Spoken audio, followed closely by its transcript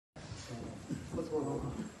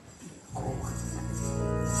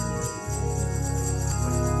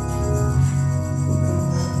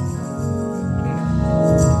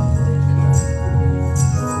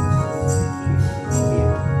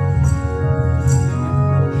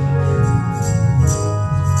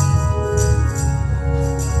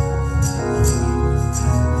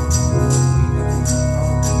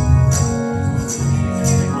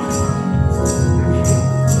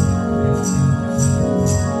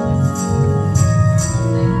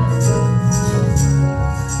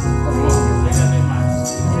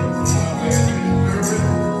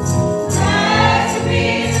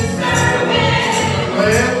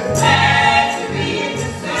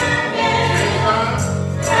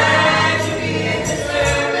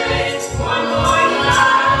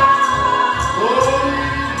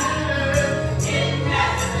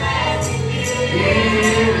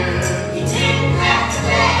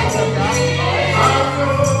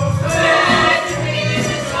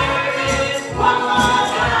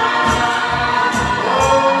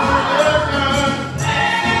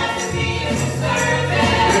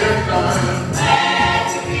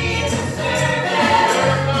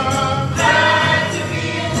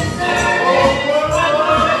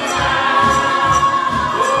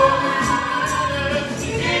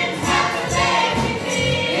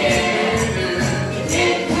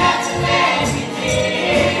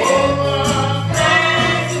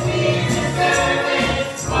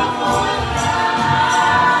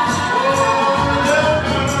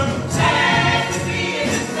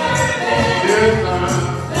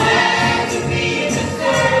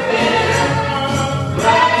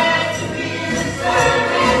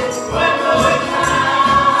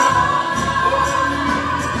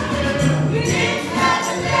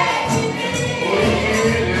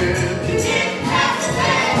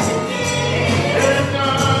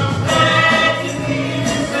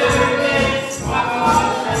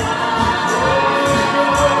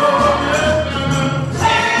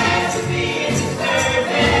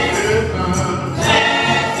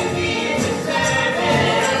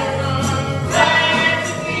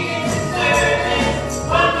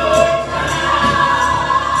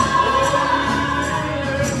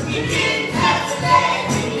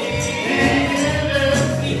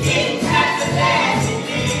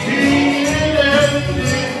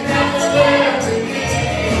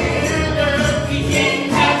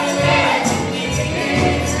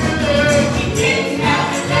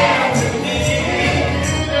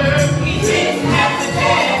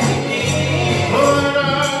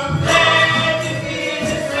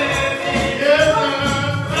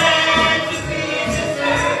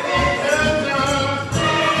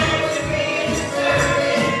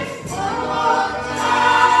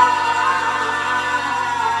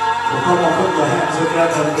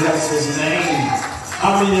together, bless his name.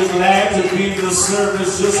 How many are glad to be in the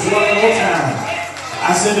service just one more time?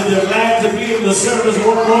 I said, if you're glad to be in the service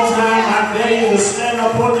one more time, I dare you to stand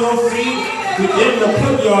up on your feet, begin to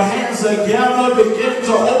put your hands together, begin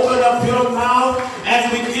to open up your mouth,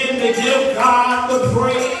 and begin to give God the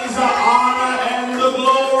praise, the honor, and the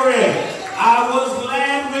glory. I was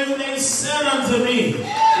glad when they said unto me,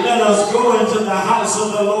 let us go into the house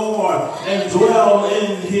of the Lord and dwell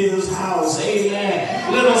in his house.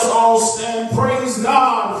 Amen. Let us all stand. Praise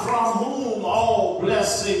God, from whom all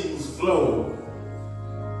blessings flow.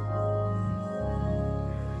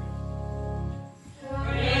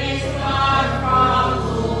 Praise God, from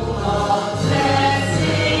whom all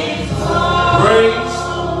blessings flow. Praise.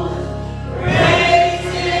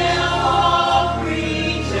 Praise him, all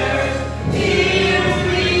creatures here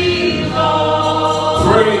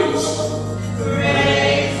below. Praise.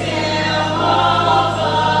 Praise him, all the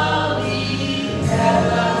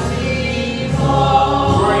heavenly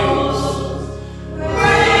hosts.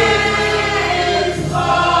 Praise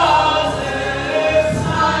Father,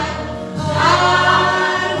 Son,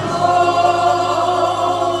 and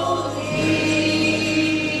Holy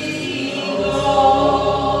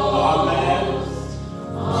Ghost. Amen.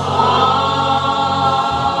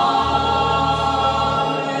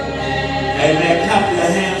 Amen. Clap your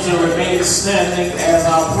hands and remain standing as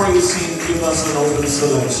our praise team give us an open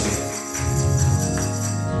selection.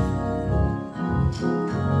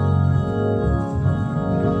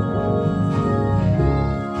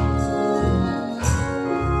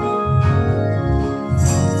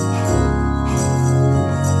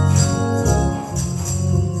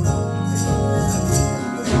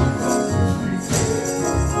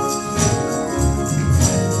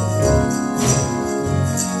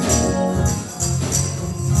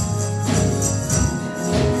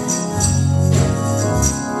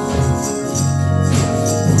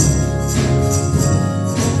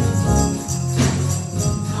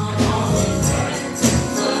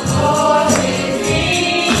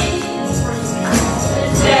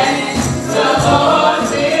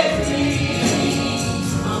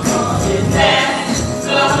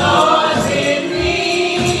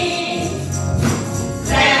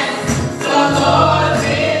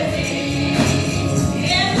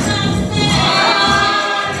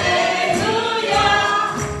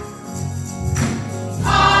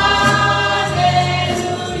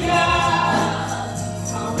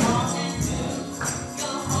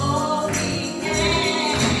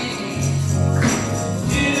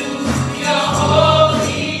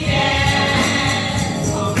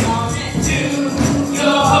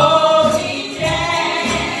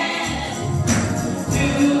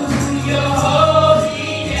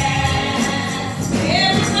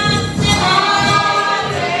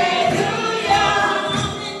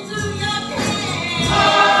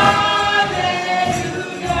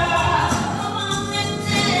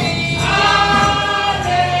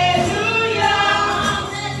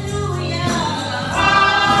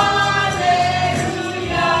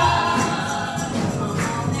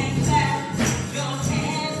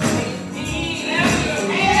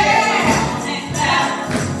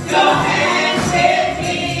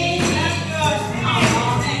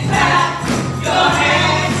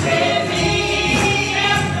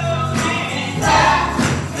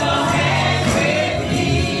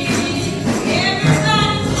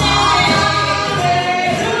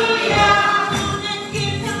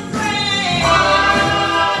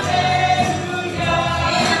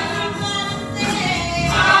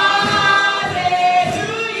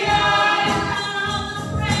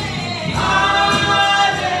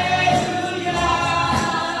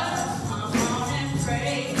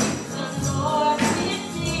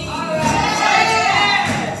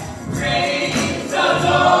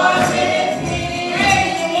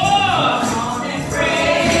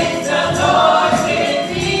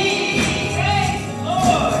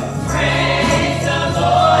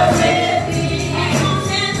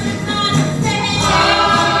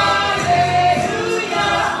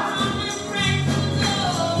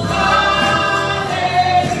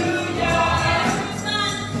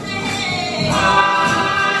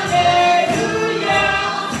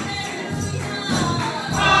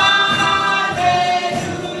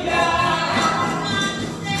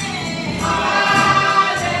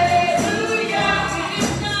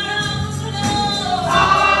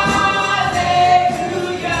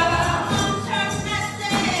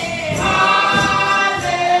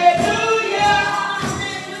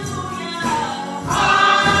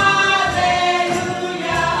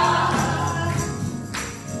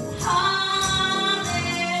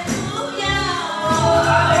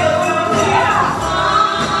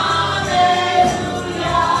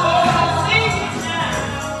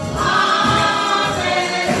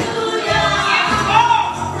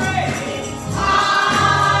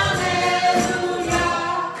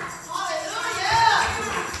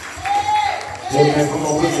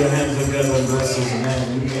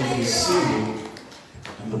 be seated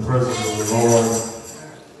in the presence of the Lord.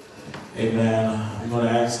 Amen. I'm going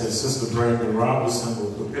to ask that Sister Brandon Robinson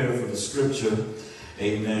will prepare for the scripture.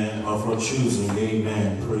 Amen. Of her choosing.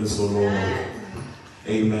 Amen. Praise the Lord.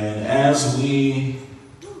 Amen. As we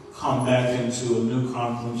come back into a new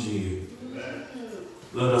conference year,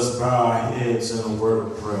 let us bow our heads in a word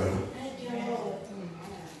of prayer.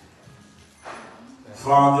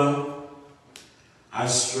 Father, I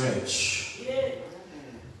stretch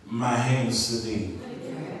my hands to thee.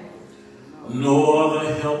 No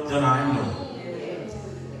other help than I know.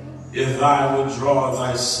 If thou withdraw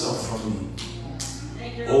thyself from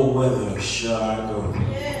me, oh, whither shall I go?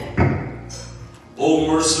 O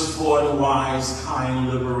merciful and wise, kind,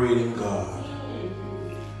 liberating God,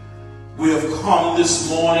 we have come this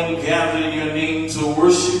morning gathered in your name to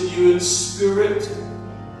worship you in spirit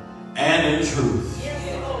and in truth.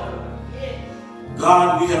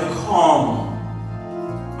 God, we have come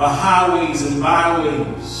by highways and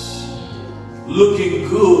byways looking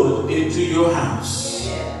good into your house.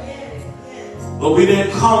 But we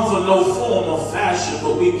didn't come for no form or fashion,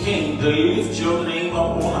 but we came to lift your name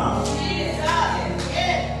up on high.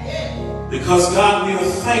 Because God, we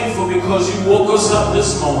are thankful because you woke us up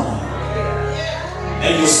this morning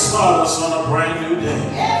and you started us on a brand new day.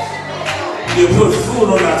 You put food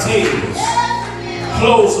on our tables,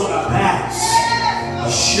 clothes on our backs, a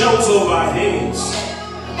shelter over our heads,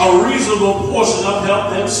 a reasonable portion of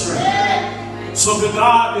health and strength. So to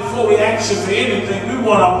God, before we ask you for anything, we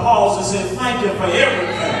want to pause and say thank you for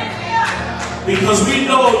everything. Because we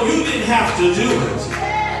know you didn't have to do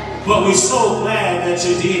it, but we're so glad that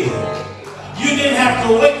you did. You didn't have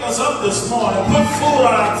to wake us up this morning, put food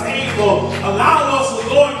on our table, allow us to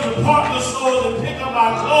go into department stores and pick up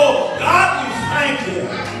our clothes. God, we thank you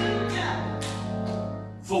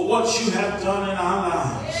for what you have done in our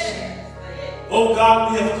lives. Oh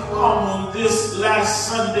God, we have come on this last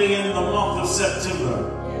Sunday in the month of September.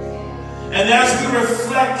 And as we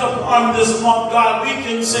reflect upon this month, God, we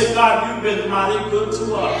can say, God, you've been mighty good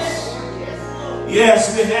to us.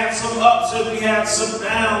 Yes, we had some ups and we had some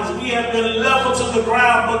downs. We have been level to the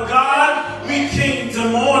ground. But God, we came to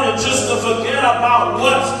morning just to forget about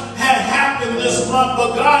what had happened this month.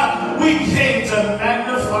 But God, we came to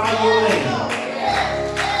magnify your name.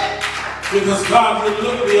 Because God, you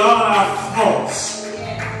look beyond our faults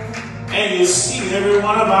and you see every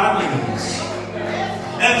one of our needs.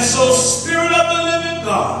 And so, Spirit of the living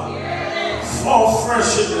God, fall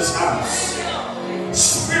fresh in this house.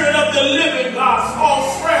 Spirit of the living God, fall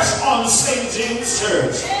fresh on St. James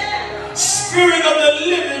Church. Spirit of the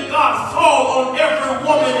living God, fall on every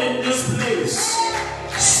woman in this place.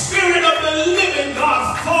 Spirit of the living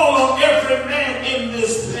God, fall on every man in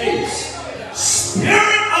this place.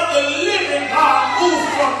 Spirit of the living God, move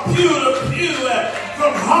from pew to pew, and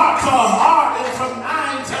from heart to heart, and from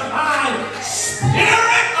mind to mind.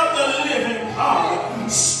 Spirit of the living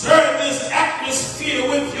God, stir this atmosphere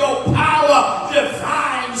with your power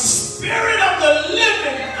divine. Spirit of the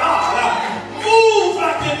living God, move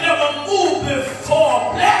like you never moved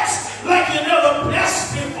before. Bless like you never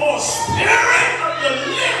blessed before. Spirit of the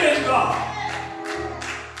living God,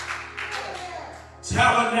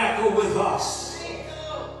 tabernacle with us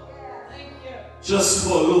just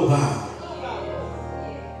for a little while.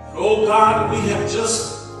 Oh God, we have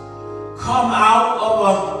just come out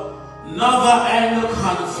of another annual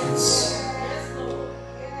conference.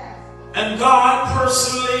 And God,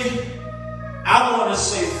 personally, I want to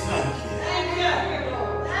say thank you.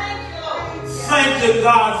 Thank you,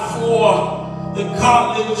 God, for the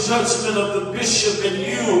godly judgment of the bishop and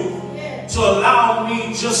you to allow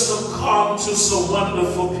me just to come to some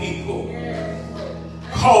wonderful people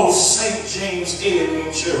called St. James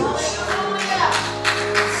AME Church.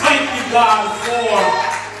 Thank you, God, for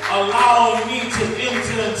allowing me to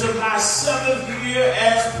enter into my 7th year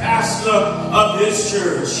as pastor of this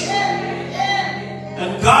church.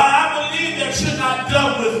 And God, I believe that you're not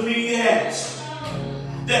done with me yet.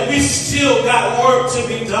 That we still got work to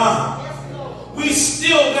be done. We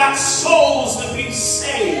still got souls to be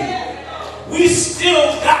saved. We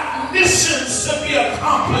still got missions to be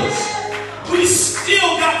accomplished. We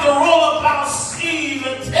still got to roll up our sleeve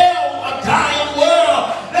and tell a dying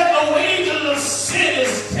world that the wages of sin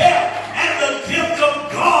is death and the gift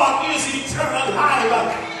of God is eternal life.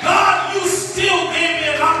 God, you still gave me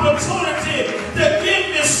an opportunity to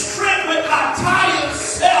give me strength with my tired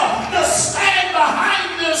self to stand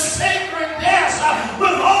behind this sacred desk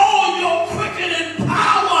with all your quickening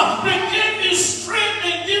power to give me strength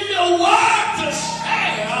and give me a word to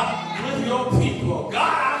share with your people.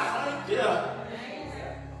 God, I thank you.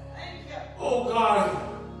 Oh God,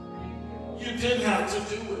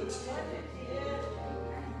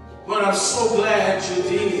 but I'm so glad you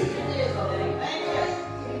did.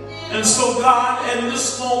 And so, God, in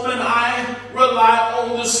this moment, I rely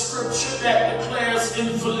on the scripture that declares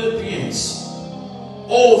in Philippians,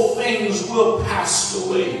 all things will pass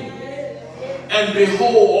away, and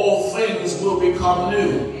behold, all things will become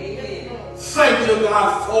new. Thank you,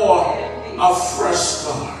 God, for a fresh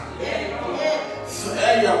start.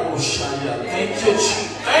 Thank you, Jesus.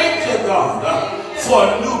 Thank you, God, for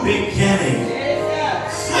a new beginning.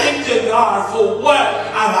 Thank you, God, for what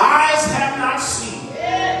our eyes have not seen,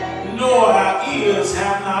 nor our ears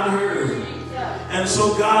have not heard. And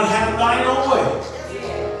so, God, have thine own way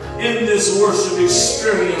in this worship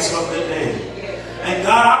experience of the day. And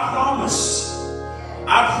God, I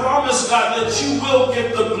promise, God, that you will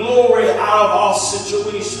get the glory out of our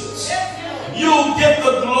situations. You'll get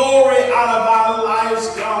the glory out of our lives,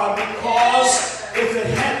 God, because if it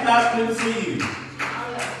had not been for you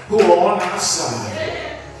who are on our side,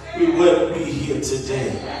 we wouldn't be here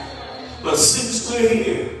today. But since we're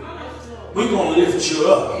here, we're going to lift you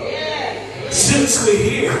up. Since we're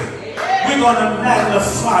here, we're going to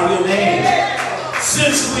magnify your name.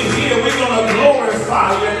 Since we're here, we're going to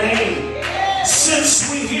glorify your name.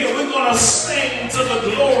 Since we're here, we're going to sing to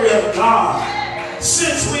the glory of God.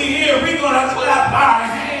 Since we're here, we're going to clap our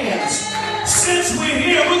hands. Since we're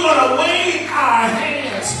here, we're going to wave our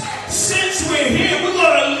hands. Since we're here, we're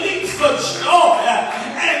going to leap for joy.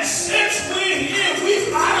 And since we're here,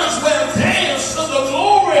 we might as well dance to the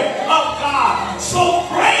glory of God. So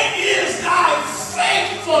great is thy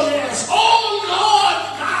faithfulness, oh Lord,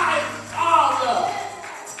 thy Father.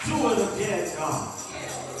 Do it again, God.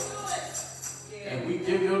 And we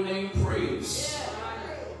give your name praise,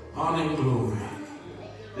 honor, and glory.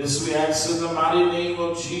 This we ask in the mighty name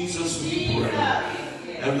of Jesus, we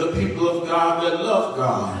pray. And the people of God that love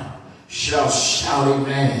God shall shout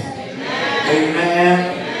amen.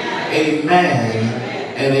 Amen.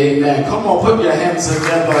 Amen. And amen. Come on, put your hands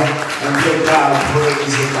together and give God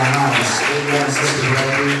praise in the house. Amen, Sister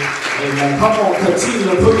Randy. Amen. Come on,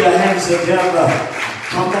 continue to put your hands together.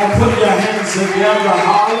 Come on, put your hands together.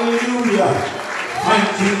 Hallelujah. Thank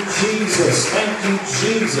you, Jesus. Thank you,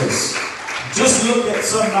 Jesus. Just look at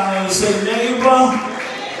somebody and say, neighbor,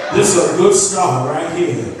 this is a good start right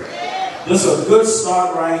here. This is a good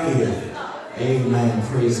start right here. Amen.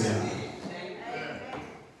 Praise God.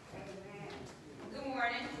 Good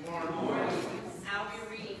morning. Good morning. I'll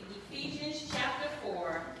be reading Ephesians chapter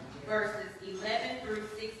 4, verses 11 through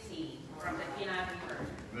 16 from the NIV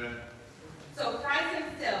version. So Christ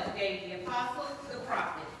himself gave the apostles, the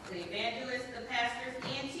prophets, the evangelists, the pastors,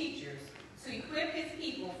 and teachers to equip his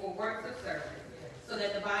people for works of service, so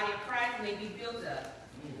that the body of Christ may be built up,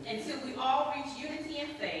 until we all reach unity in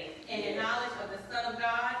faith and in knowledge of the Son of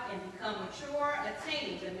God and become mature,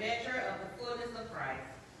 attaining the measure of the fullness of Christ.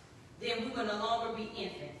 Then we will no longer be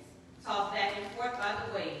infants, tossed back and forth by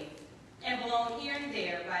the waves, and blown here and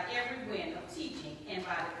there by every wind of teaching and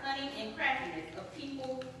by the cunning and craftiness of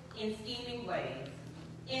people in scheming ways.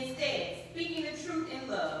 Instead, speaking the truth in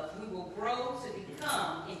love, we will grow to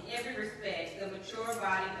become, in every respect, the mature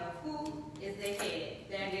body of who is the head,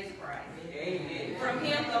 that is Christ. Amen. From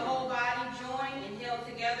him, the whole body, joined and held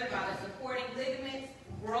together by the supporting ligaments,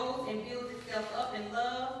 grows and builds itself up in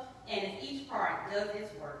love, and as each part does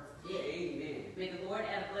its work. Amen. May the Lord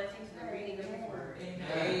add a blessing to the reading of his word. Amen.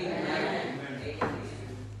 Amen. Amen.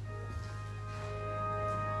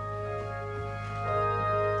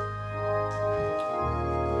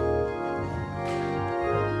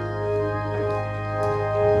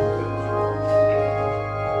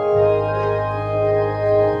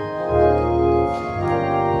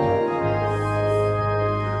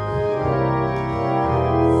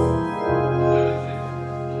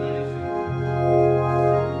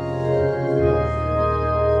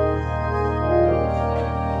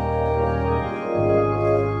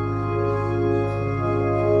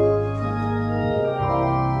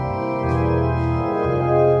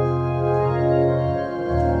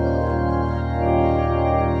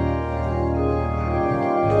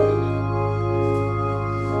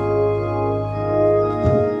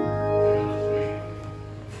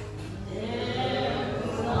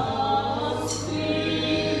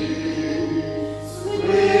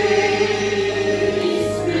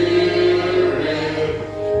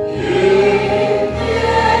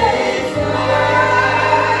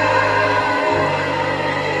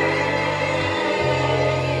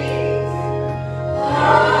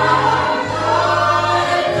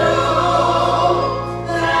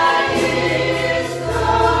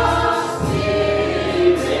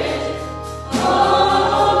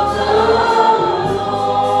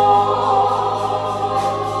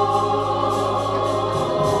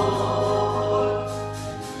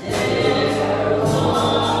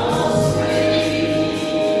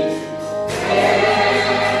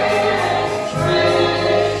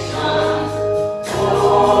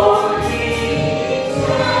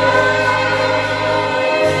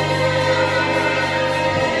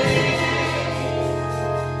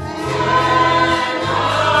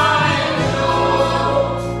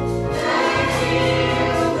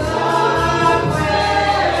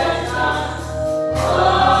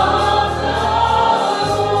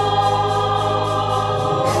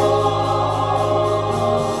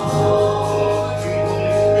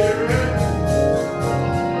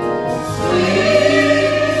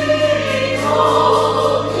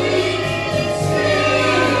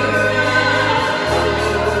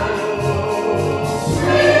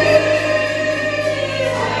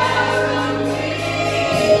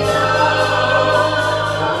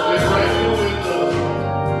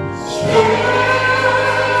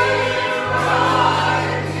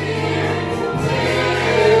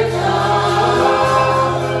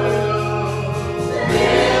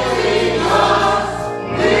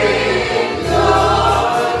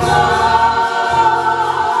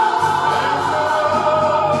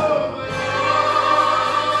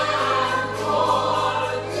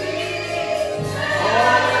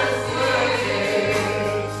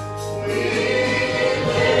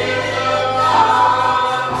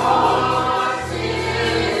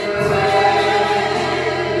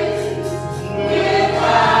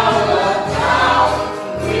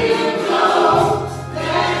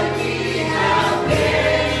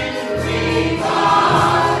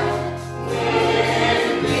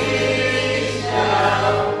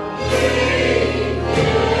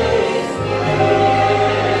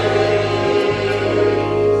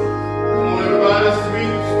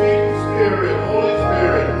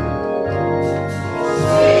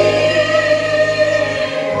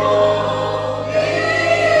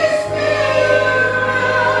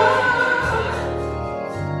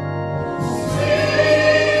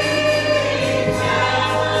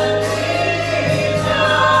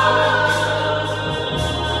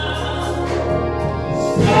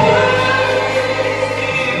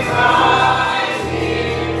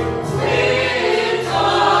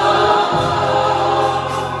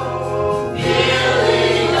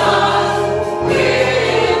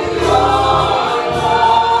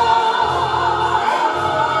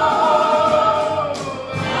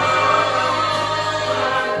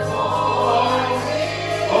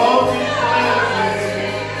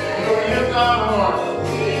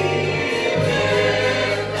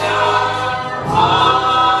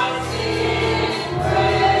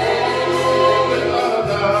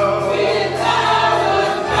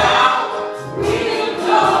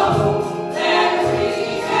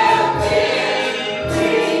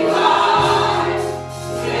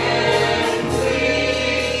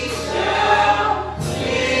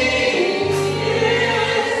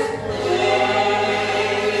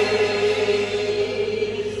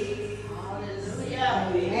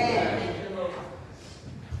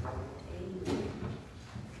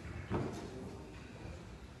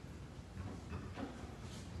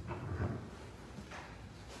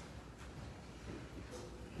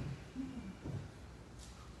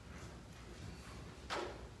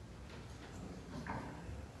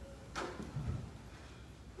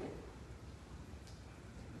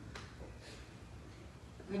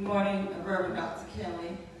 Good morning, Reverend Dr.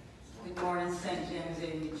 Kenly. Good morning, St. James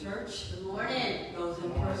AME Church. Good morning. Those in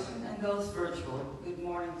person and those virtual, good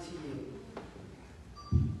morning to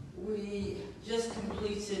you. We just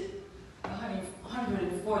completed the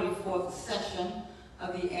 144th session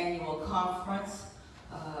of the annual conference,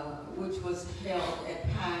 which was held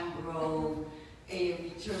at Pine Grove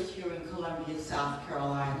AME Church here in Columbia, South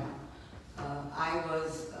Carolina. I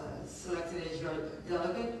was selected as your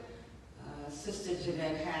delegate. Sister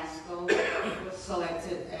Jeanette Haskell was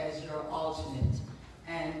selected as your alternate.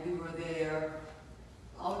 And we were there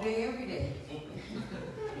all day, every day,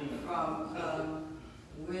 from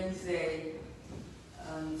Wednesday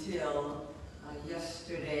until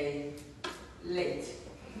yesterday late.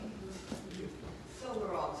 So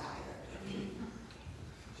we're all tired.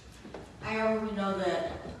 I already know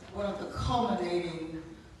that one of the culminating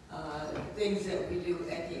things that we do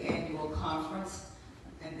at the annual conference,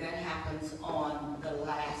 and that happens on the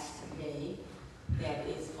last day, that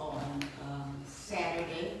is on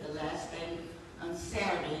Saturday. The last day on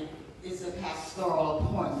Saturday is the pastoral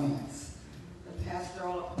appointments. The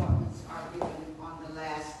pastoral appointments are given on the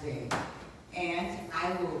last day. And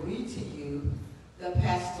I will read to you the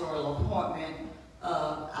pastoral appointment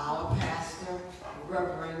of our pastor,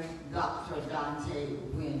 Reverend Dr. Dante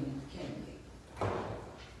Wynne Kenly.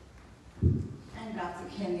 And Dr.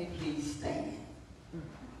 Kenly, please stand.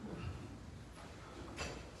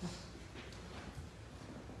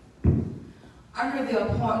 Under the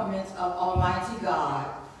appointment of Almighty God,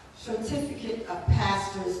 certificate of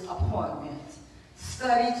pastor's appointment,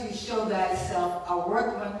 study to show thyself a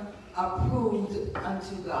workman approved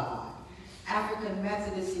unto God. African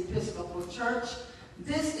Methodist Episcopal Church,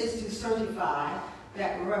 this is to certify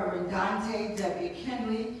that Reverend Dante W.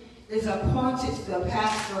 Kenly is appointed to the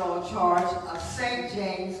pastoral charge of St.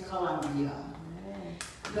 James, Columbia.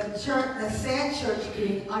 The said church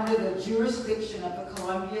being under the jurisdiction of the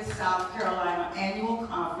Columbia, South Carolina Annual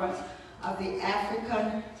Conference of the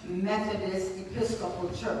African Methodist Episcopal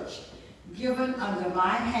Church, given under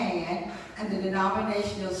my hand and the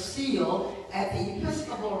denominational seal at the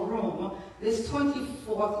Episcopal Room this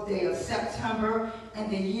 24th day of September in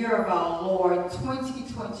the year of our Lord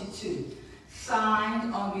 2022.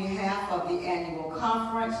 Signed on behalf of the annual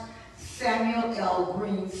conference, Samuel L.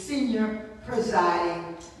 Green Sr.,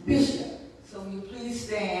 presiding bishop. So will you please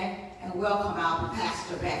stand and welcome our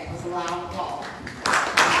pastor back with a round of applause.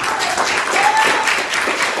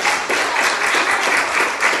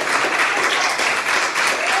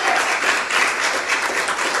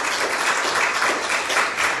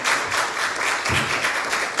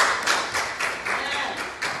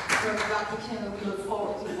 Dr. Kenly, we look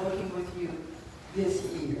forward to working with you this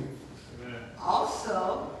year. Amen. Also,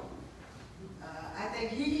 I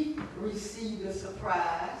think he received a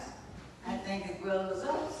surprise, I think as well as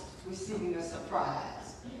us receiving a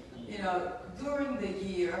surprise. You know, during the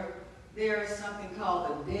year, there is something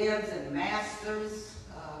called the Devs and Masters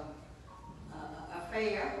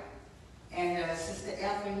Affair. And Sister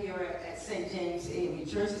Ethel here at St. James AME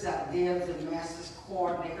Church is our Devs and Masters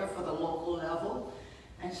coordinator for the local level.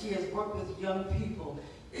 And she has worked with young people.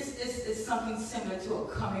 It's something similar to a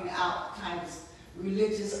coming out kind of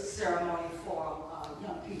religious ceremony for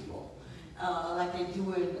young people, like they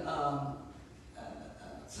do in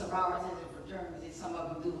sororities and fraternities. Some of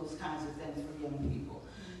them do those kinds of things for young people.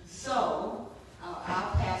 So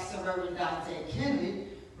our pastor, Reverend Dante Kenly,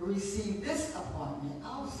 received this appointment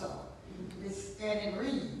also. And it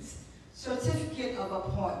reads, Certificate of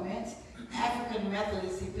Appointment, African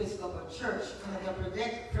Methodist Episcopal Church under the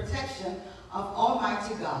protection of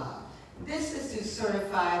Almighty God. This is to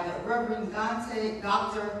certify that Reverend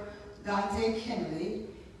Dr. Dante Kenly,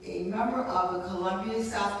 a member of the Columbia,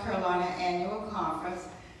 South Carolina Annual Conference,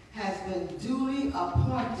 has been duly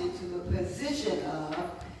appointed to the position of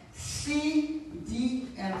CDMC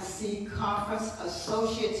Conference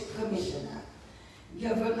Associate Commissioner,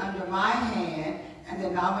 given under my hand and the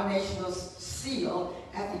nominational seal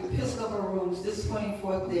at the Episcopal Rooms this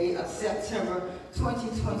 24th day of September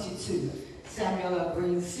 2022. Samuel L.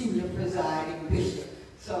 Green Sr., presiding bishop.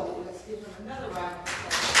 So let's give him another round of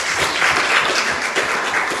applause.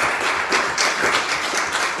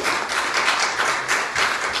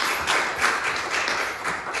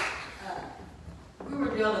 We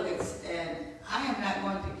were delegates, and I am not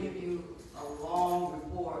going to give you a long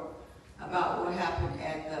report about what happened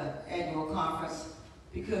at the annual conference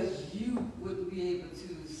because you wouldn't be able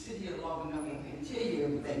to sit here long enough and tell you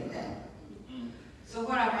everything that happened. So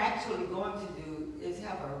what I'm actually going to do is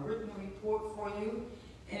have a written report for you.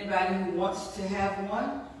 Anybody who wants to have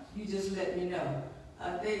one, you just let me know. I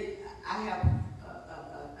have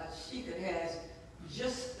a sheet that has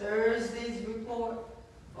just Thursday's report,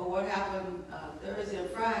 or what happened Thursday and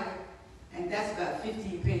Friday, and that's about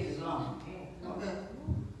 15 pages long. Okay?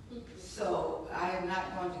 So I am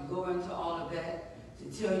not going to go into all of that to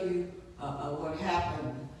tell you what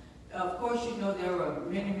happened. Of course, you know there were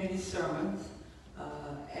many, many sermons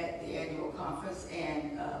at the annual conference,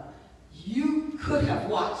 and you could have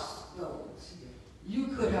watched those. You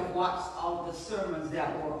could have watched all of the sermons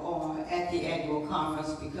that were on at the annual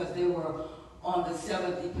conference because they were on the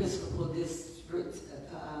 7th Episcopal District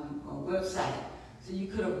website. So you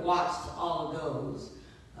could have watched all of those.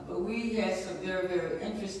 But we had some very, very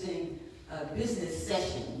interesting business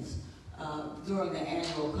sessions during the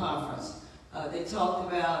annual conference. They talked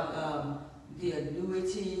about the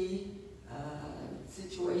annuity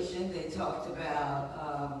situation. They talked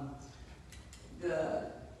about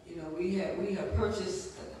we have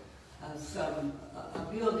purchased a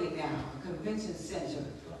building now, a convention center,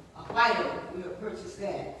 a White Oak. We have purchased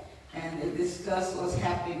that, and they discussed what's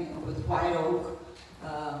happening with White Oak.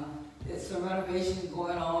 There's some renovations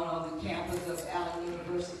going on the campus of Allen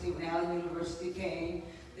University. When Allen University came,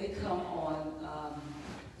 they come on,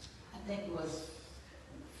 I think it was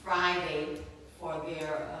Friday, for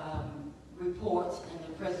their report, and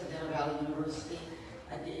the president of Allen University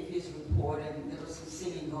gave his report, and there was some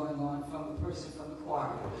singing going on from a person from the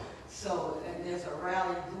choir. So, and there's a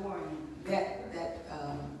rally during that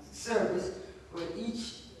service where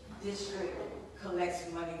each district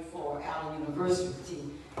collects money for Allen University.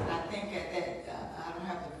 And I think at that, I don't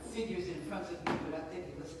have the figures in front of me, but I think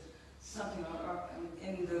it was something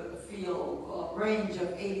in the field range of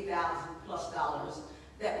 $80,000+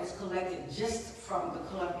 that was collected just from the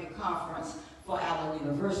Columbia Conference for Allen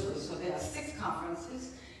University. So there are 6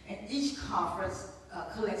 conferences, and each conference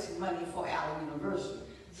collects money for Allen University.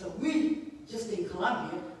 So we, just in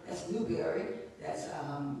Columbia, that's Newberry, that's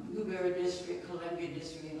Newberry District, Columbia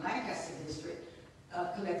District, and Lancaster District,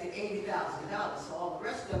 collected $80,000. So all the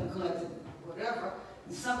rest of them collected whatever,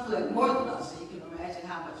 and some collect more than us, so you can imagine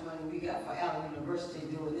how much money we got for Allen University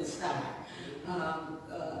during this time.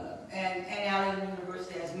 And Allen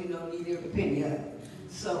University, as we know, need every penny of it.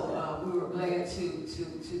 So we were glad to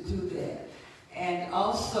do that. And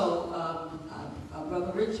also,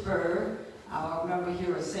 Brother Rich Bird, our member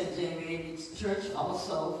here at St. James AME Church,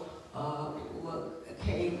 also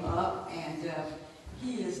came up, and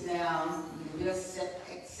he is now, we just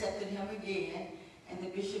accepted him again, and the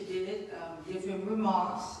bishop did it, give him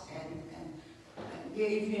remarks, and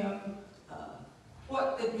gave him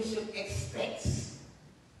what the bishop expects.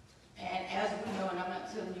 And as we know, and I'm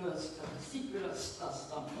not telling you a secret or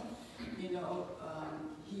something,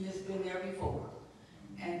 he has been there before.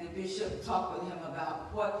 And the bishop talked with him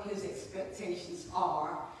about what his expectations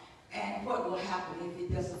are and what will happen if he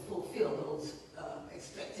doesn't fulfill those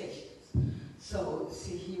expectations. So,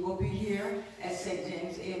 see, he will be here at St.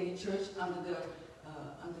 James AME Church under the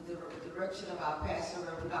direction of our Pastor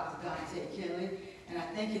Reverend Dr. Dante Kenly. And I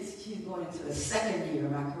think he's going into the 2nd year.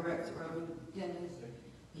 Am I correct, Reverend Kenly?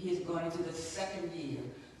 He's going into the 2nd year.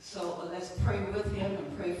 So let's pray with him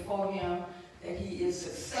and pray for him that he is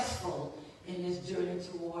successful in his journey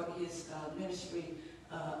toward his ministry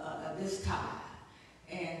this time.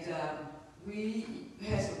 And we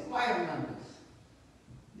had some choir members.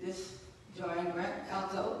 This Joanne Grant,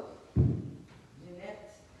 alto,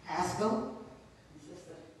 Jeanette Haskell, and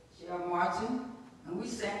Sister Cheryl Martin, and we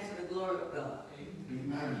sang to the glory of God.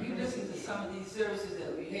 If you listen to some of these services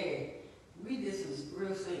that we had, we did some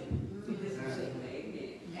real singing. We did some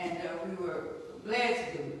singing. And we were glad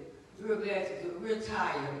to do it. We were glad to do it. We're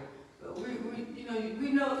tired, but we know we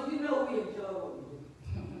enjoy what we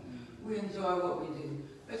do. We enjoy what we do.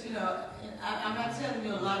 But I'm not telling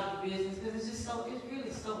you a lot of the business because it's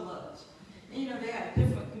really so much. And they have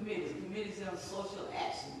different committees on social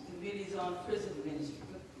action, committees on prison ministry,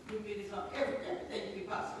 committees on everything you could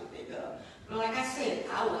possibly think of. But like I said,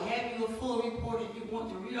 I will have you a full report if you want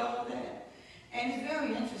to read all of that. And it's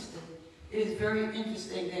very interesting. It is very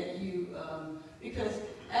interesting that you, because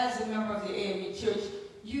as a member of the AME Church,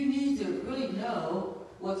 you need to really know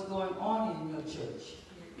what's going on in your church.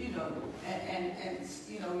 And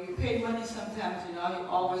you pay money sometimes, you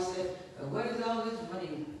always say, what is all this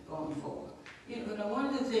money going for? One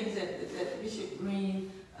of the things that Bishop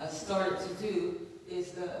Green started to do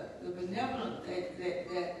is the benevolent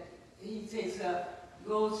that he takes up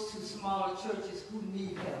goes to smaller churches who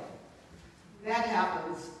need help. That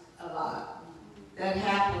happens a lot. That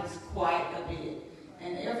happens quite a bit.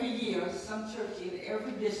 And every year, some church in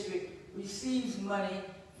every district receives money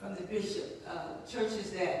from the bishop.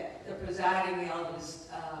 Churches that the presiding elders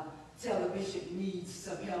tell the bishop needs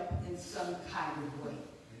some help in some kind of way.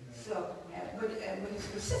 So, but it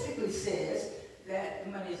specifically says that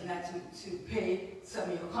the money is not to pay some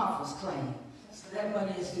of your conference claim. So that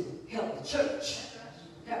money is to help the church,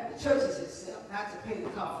 help the churches itself, not to pay the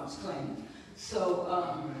conference claim. So,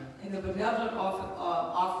 in the benevolent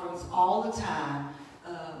offerings all the time,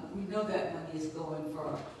 we know that money is going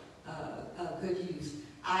for good use.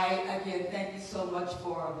 I, again, thank you so much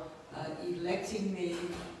for electing me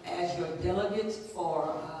as your delegate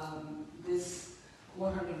for this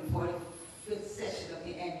 145th session of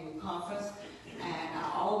the annual conference. And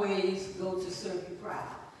I always go to serve you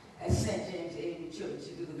proud at St. James AME Church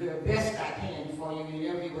to do the very best I can for you in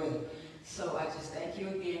every way. So I just thank you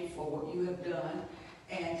again for what you have done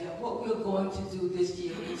and what we're going to do this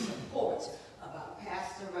year in support about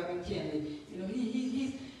Pastor Reverend Kenly. You know,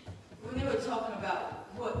 when they were talking about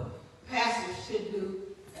what pastors should do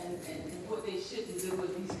and what they shouldn't do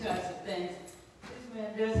with these kinds of things, this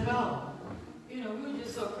man does it all. You know, we were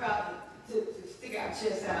just so proud to stick our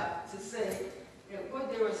chests out to say that what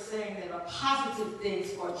they were saying that are positive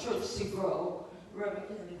things for a church to grow, Reverend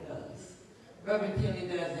Kenly does. Reverend Kenly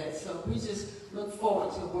does that. So we just look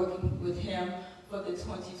forward to working with him for the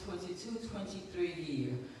 2022-23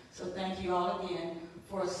 year. So thank you all again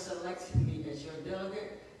for selecting me as your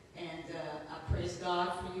delegate. And I praise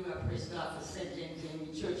God for you. I praise God for St. James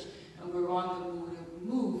AME Church. And we're on the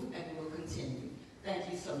move and we'll continue. Thank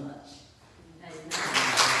you so much.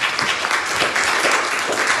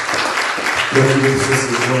 Let me give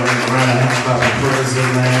Sister Joy a round of praise,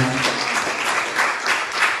 amen.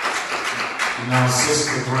 Now,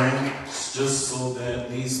 Sister Grant, just so that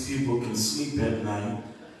these people can sleep at night,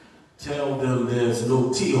 tell them there's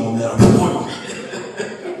no tea on that appointment.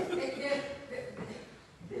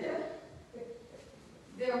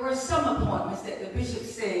 There were some appointments that the bishop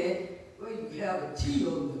said, well, you have a tea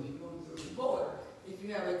on the report. If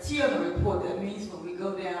you have a tea on the report, that means when we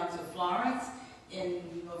go down to Florence in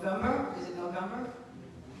November, is it November?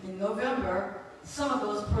 In November, some of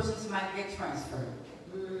those persons might get transferred.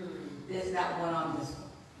 There's not one on this one.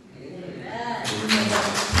 Amen.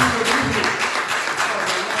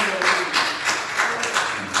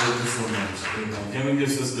 Thank you so much. Amen. Can we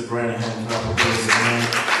give Sister Grant a hand clap of praise again?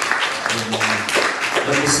 Amen.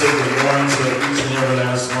 Let me say good morning to each and every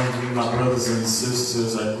last one of you, my brothers and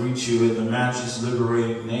sisters. I greet you in the matchless,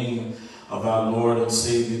 liberating name of our Lord and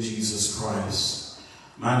Savior, Jesus Christ.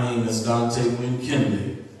 My name is Dante Wynne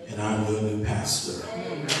Kenly, and I'm your new pastor.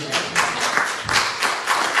 Amen.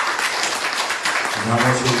 And I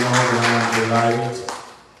want you to know that I'm delighted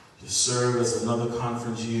to serve as another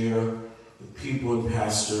conference year with people and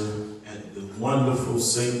pastor at the wonderful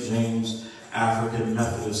St. James African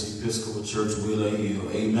Methodist Episcopal Church, Willow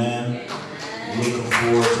Hill. Amen. Looking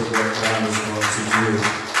forward to what God is going to do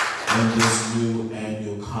in this new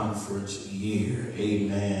annual conference year.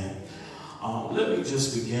 Amen. Let me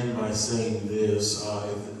just begin by saying this. We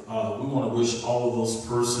want to wish all of those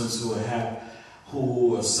persons who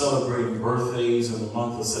are celebrating birthdays in the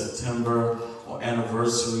month of September or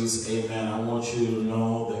anniversaries. Amen. I want you to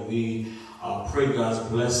know that we pray God's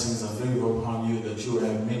blessings and favor upon you, that you will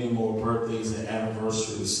have many more birthdays and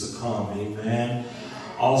anniversaries to come. Amen.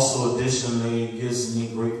 Also, additionally, it gives me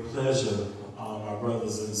great pleasure, my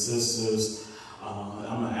brothers and sisters.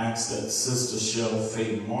 I'm going to ask that Sister Shell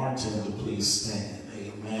Faye Martin to please stand.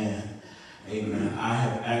 Amen. Amen. I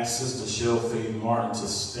have asked Sister Shell Faye Martin to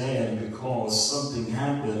stand because something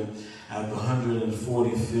happened at the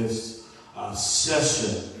 145th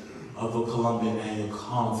session of the Columbian Annual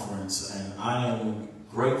Conference, and I am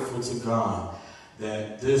grateful to God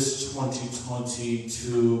that this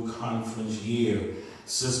 2022 conference year,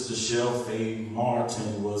 Sister Shell Faye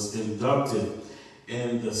Martin was inducted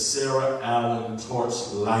in the Sarah Allen Torch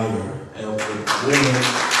Lighter of the Women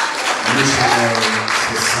Missionary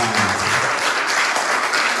Society.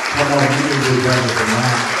 Come on, you can do better than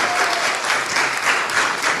that.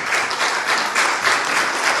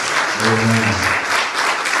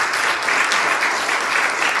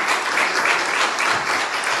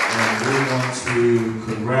 To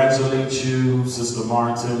congratulate you, Sister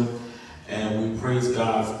Martin, and we praise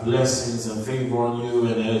God's blessings and favor on you.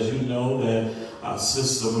 And as you know, that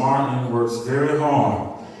Sister Martin works very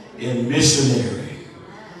hard in missionary.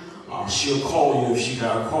 She'll call you if she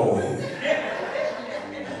gotta call you,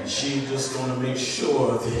 and she's just going to make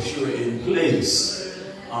sure that you're in place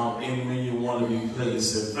and when you want to be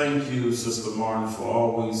placed. And thank you, Sister Martin, for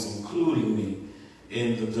always including me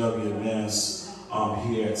in the WMS.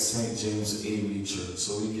 Here at St. James AME Church.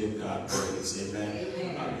 So we give God praise.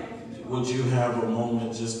 Amen. Would you have a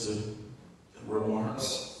moment just to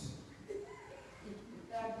remarks?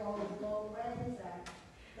 God goes both ways. I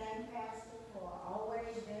thank Pastor for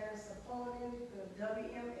always there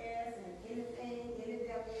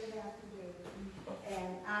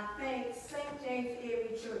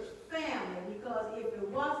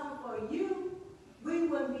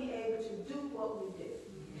what we do.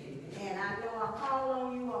 And I know I call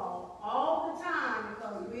on you all the time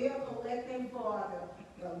because we are collecting for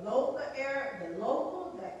the local area,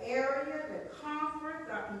 the conference,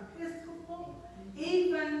 the Episcopal,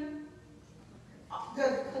 even the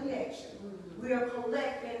connection. We are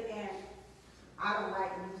collecting, and I don't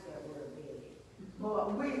like to use that word big,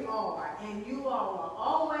 but we are, and you all are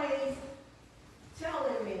always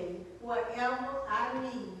telling me whatever I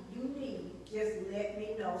need, you need, just let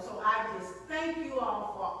me know. So I just thank you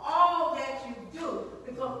all for all that you do,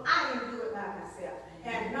 because I didn't do it by myself.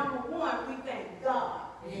 And number one, we thank God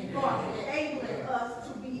for enabling us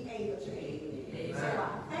to be able to do it. So I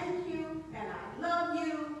thank you, and I love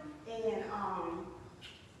you, and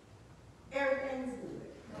everything's good.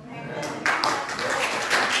 Amen.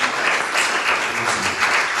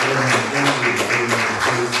 Thank you. Amen.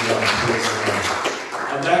 Praise God. Praise God.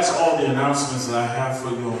 And that's all the announcements that I have for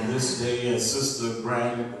you on this day. As Sister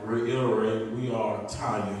Grant reiterated, we are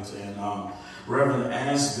tired, and Reverend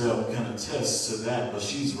Asbel can attest to that, but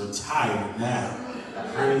she's retired now.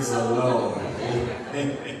 Praise the Lord.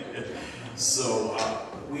 So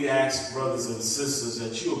we ask, brothers and sisters,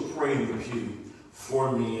 that you will pray in the pew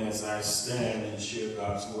for me as I stand and share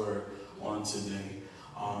God's word on today,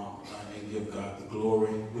 and give God the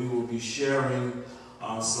glory. We will be sharing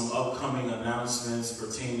some upcoming announcements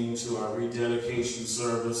pertaining to our rededication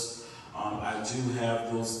service. I do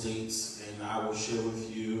have those dates, and I will share with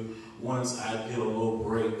you once I get a little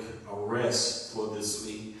break, a rest for this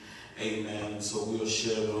week. Amen. So we'll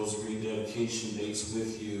share those rededication dates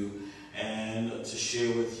with you, and to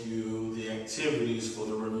share with you the activities for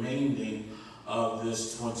the remaining of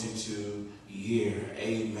this 22 year.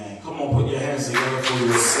 Amen. Come on, put your hands together for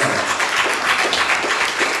yourself.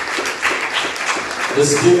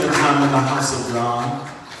 It's giving time in the house of God.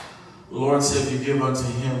 The Lord said, if you give unto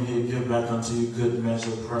him, he'll give back unto you good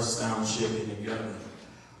measure, pressed down, shaken together,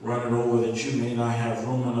 running over, that you may not have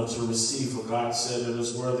room enough to receive. For God said in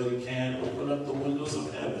his word that he can open up the windows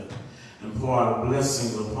of heaven and pour out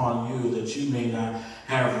blessings upon you, that you may not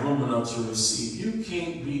have room enough to receive. You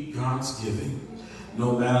can't beat God's giving,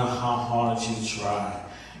 no matter how hard you try.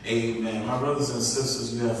 Amen. My brothers and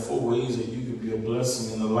sisters, you have 4 ways that you can be a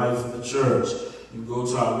blessing in the life of the church. You go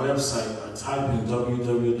to our website by typing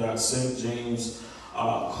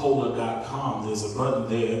www.stjamescola.com. There's a button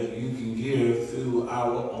there that you can give through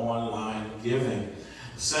our online giving.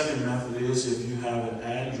 The second method is, if you have an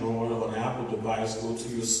Android or an Apple device, go to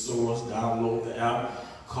your stores, download the app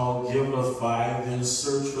called Givelify, then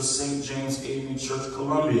search for St. James AME Church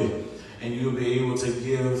Columbia, and you'll be able to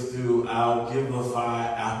give through our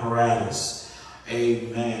Givelify apparatus.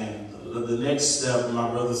 Amen. The next step, my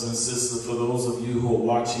brothers and sisters, for those of you who are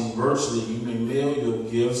watching virtually, you may mail your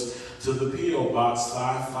gifts to the P.O. Box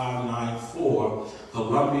 5594,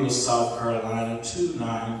 Columbia, South Carolina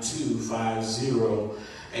 29250.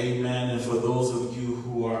 Amen. And for those of you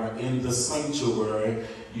who are in the sanctuary,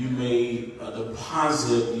 you may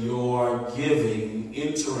deposit your giving,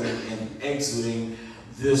 entering and exiting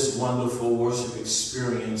this wonderful worship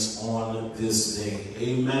experience on this day.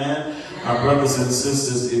 Amen. Our brothers and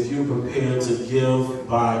sisters, if you're prepared to give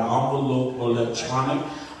by envelope or electronic,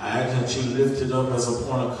 I ask that you lift it up as a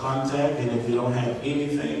point of contact. And if you don't have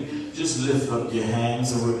anything, just lift up your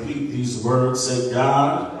hands and repeat these words. Say,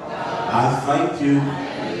 God, I thank you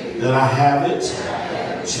that I have it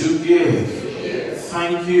to give.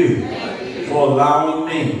 Thank you for allowing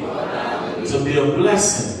me to be a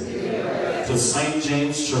blessing to St.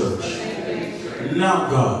 James Church. Now,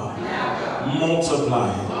 God, multiply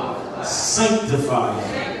it, sanctify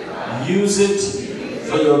it, use it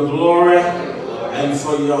for your glory and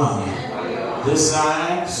for your honor. This I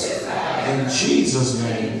ask in Jesus'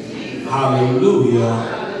 name. Hallelujah.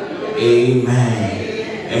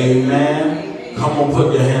 Amen. Amen. Come on,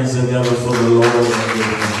 put your hands together for the Lord.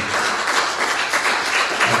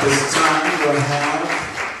 At this time, we'll have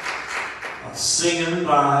singing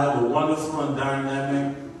by the wonderful and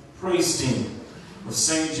dynamic praise team of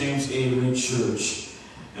St. James AME Church.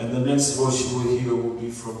 And the next voice you will hear will be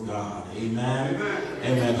from God. Amen. Amen.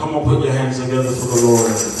 Amen. Come on, put your hands together for the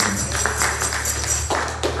Lord. Thank you.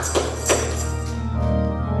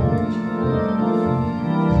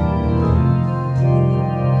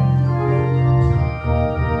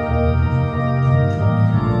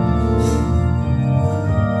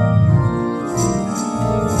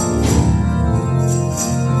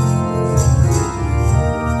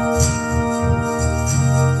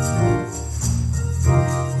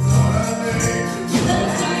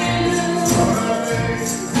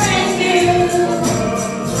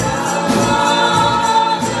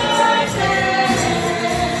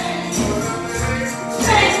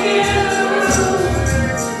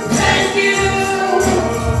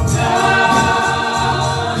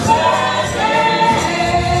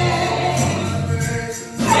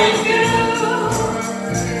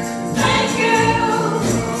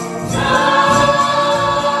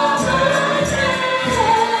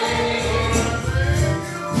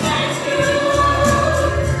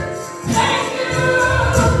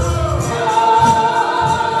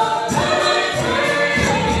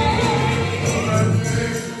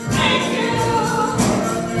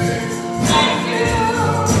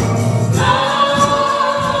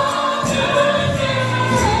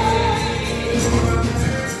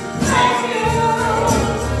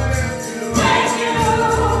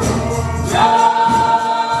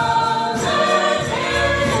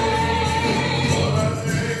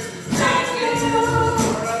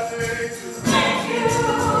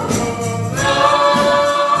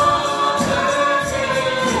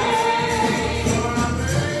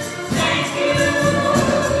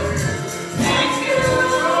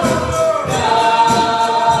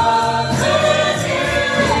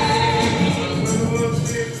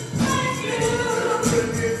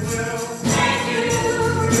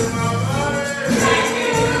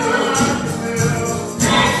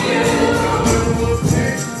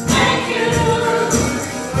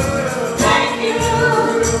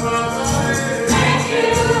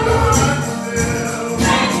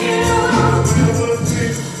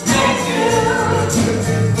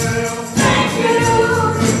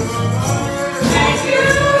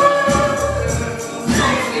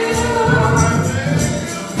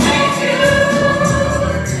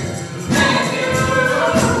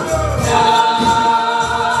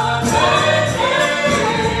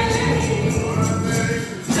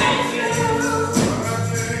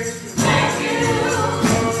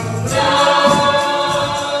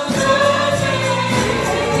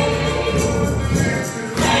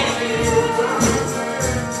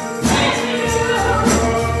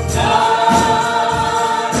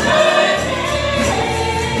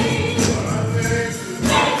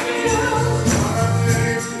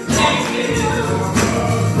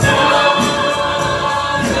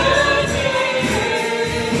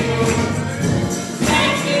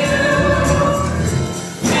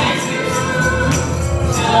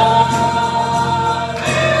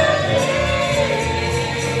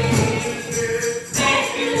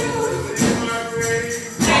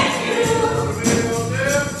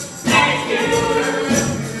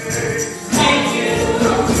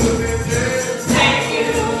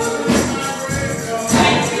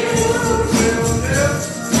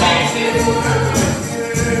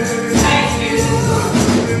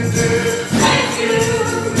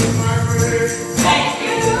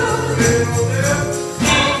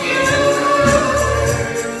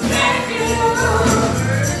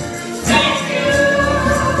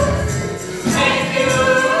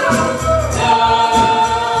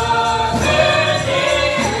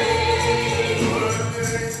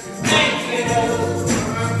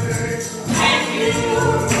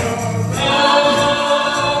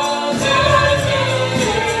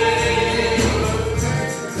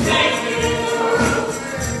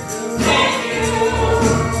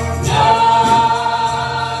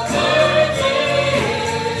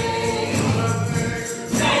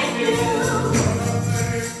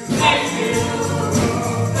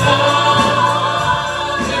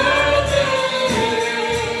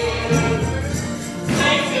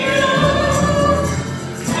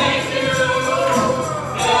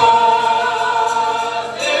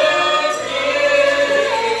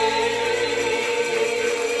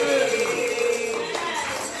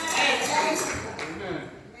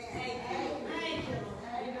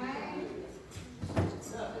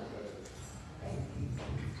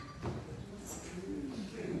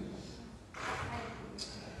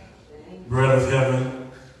 Bread of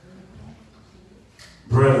heaven,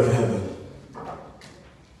 bread of heaven,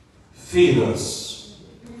 feed us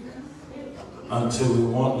until we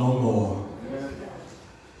want no more.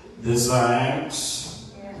 This I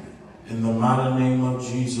ask, in the mighty name of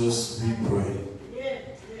Jesus we pray.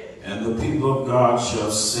 And the people of God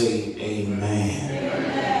shall say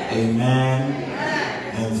amen. Amen.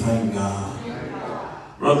 And thank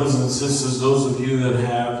God. Brothers and sisters, those of you that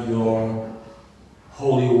have your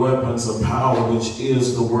holy weapons of power, which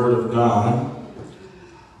is the Word of God,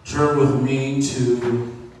 turn with me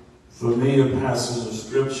to familiar passage of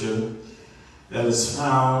Scripture that is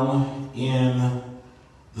found in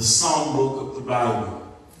the Psalm book of the Bible,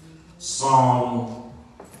 Psalm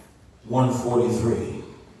 143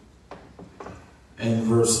 and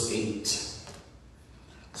verse 8.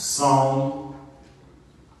 Psalm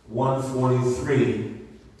 143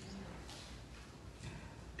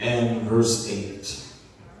 and verse 8.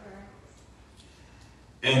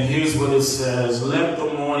 And here's what it says: let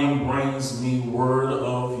the morning brings me word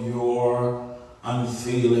of your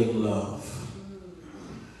unfailing love.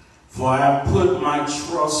 For I have put my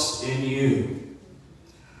trust in you.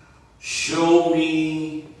 Show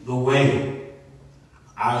me the way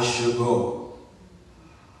I shall go.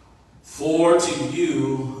 For to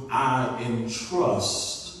you I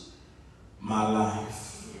entrust my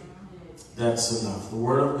life. That's enough. The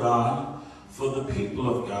Word of God for the people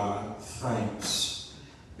of God. Thanks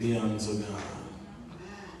be unto God.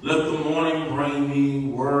 Let the morning bring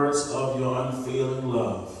me words of your unfailing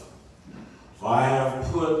love. For I have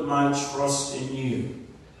put my trust in you.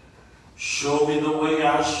 Show me the way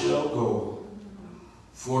I shall go.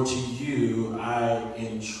 For to you I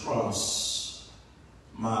entrust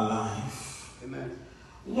my life. Amen.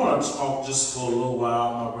 I want to talk just for a little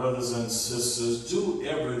while, my brothers and sisters. Do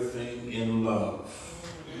everything in love.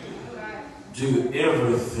 Do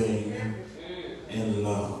everything in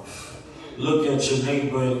love. Look at your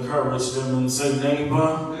neighbor, encourage them, and say, neighbor,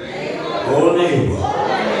 oh neighbor,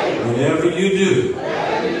 whatever you do,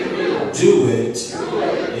 do it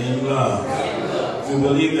in love. If you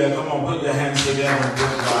believe that, come on, put your hands together and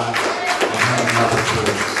give God a hand of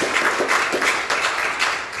praise.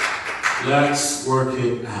 Let's work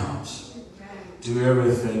it out. Do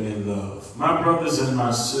everything in love. My brothers and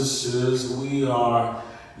my sisters, we are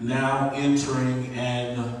now entering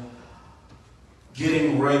and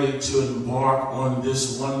getting ready to embark on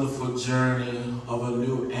this wonderful journey of a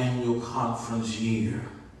new annual conference year.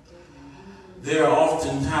 There are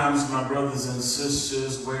often times, my brothers and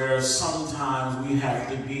sisters, where sometimes we have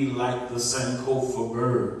to be like the Sankofa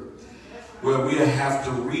bird, where we have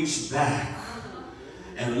to reach back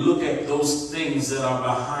and look at those things that are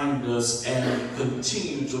behind us and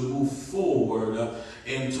continue to move forward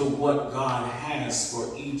into what God has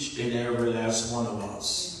for each and every last one of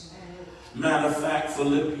us. Matter of fact,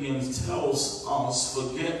 Philippians tells us,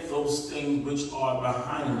 forget those things which are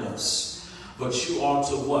behind us, but you ought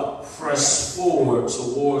to what? Press forward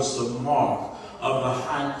towards the mark of the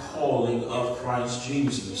high calling of Christ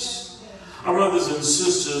Jesus. Our brothers and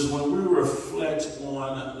sisters, when we reflect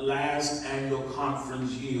on last annual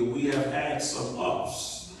conference year, we have had some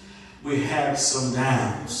ups, we had some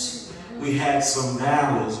downs, we had some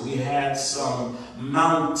valleys, we had some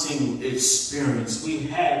mountain experience, we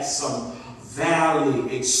had some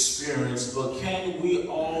valley experience, but can we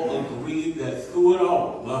all agree that through it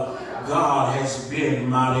all, God has been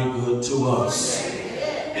mighty good to us?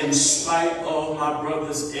 In spite of, my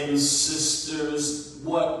brothers and sisters,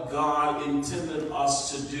 what God intended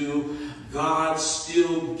us to do, God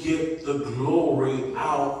still get the glory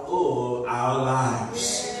out of our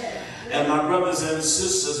lives. And my brothers and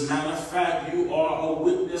sisters, matter of fact, you are a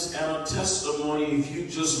witness and a testimony. If you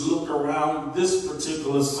just look around this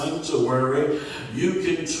particular sanctuary, you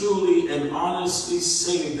can truly and honestly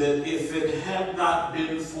say that if it had not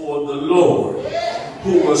been for the Lord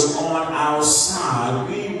who was on our side,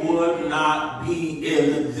 we would not be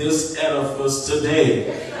in this edifice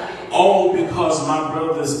today. All because, my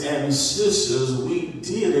brothers and sisters, we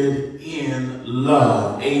did it in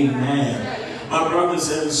love. Amen. My brothers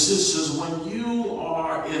and sisters, when you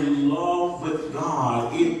are in love with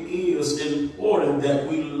God, it is important that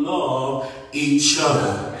we love each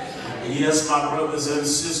other. Yes, my brothers and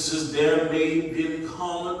sisters, there may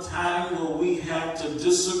come a time where we have to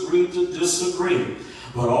disagree.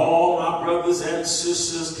 But all my brothers and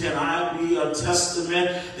sisters, can I be a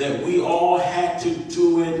testament that we all had to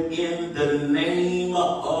do it in the name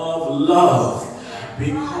of love?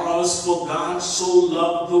 Because for God so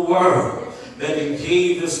loved the world that he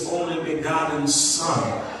gave his only begotten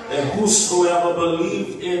Son, that whosoever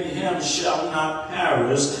believed in him shall not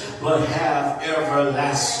perish, but have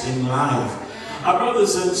everlasting life. My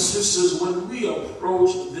brothers and sisters, when we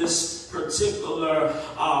approach this particular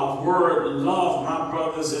word love, my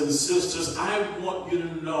brothers and sisters, I want you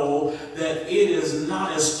to know that it is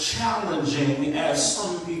not as challenging as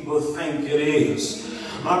some people think it is.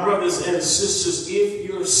 My brothers and sisters, if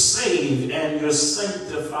you're saved and you're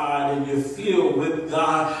sanctified and you're filled with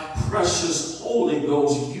God's precious Holy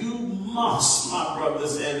Ghost, you must, my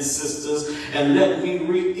brothers and sisters, and let me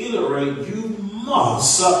reiterate, you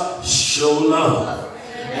must show love.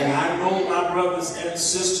 And I know, my brothers and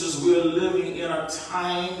sisters, we're living in a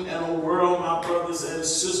time and a world, my brothers and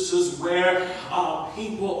sisters, where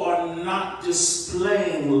people are not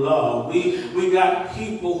displaying love. We got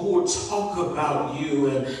people who will talk about you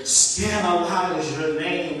and scandalize your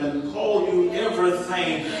name and call you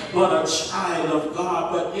everything but a child of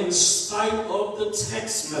God. But in spite of the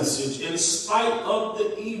text message, in spite of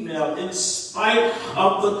the email, in spite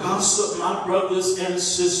of the gossip, my brothers and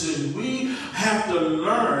sisters, we have to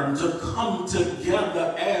learn to come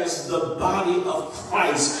together as the body of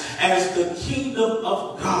Christ, as the kingdom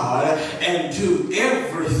of God, and do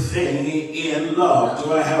everything in love.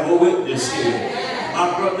 Do I have a witness here?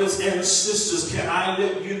 My brothers and sisters, can I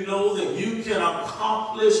let you know that you can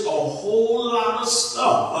accomplish a whole lot of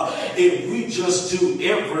stuff if we just do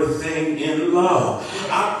everything in love.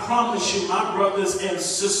 I promise you, my brothers and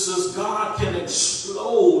sisters, God can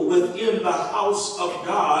explode within the house of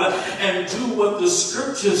God and do what the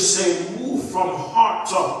scriptures say, move from heart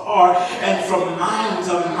to heart and from mind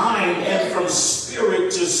to mind and from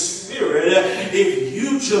spirit to spirit, if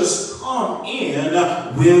you just come in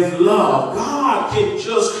with love. God can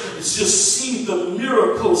just see the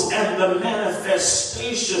miracles and the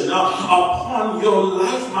manifestation upon your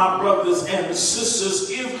life, my brothers and sisters,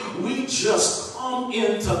 if we just come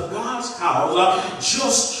into God's house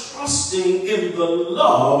just trusting in the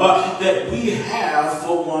love that we have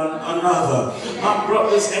for one another. My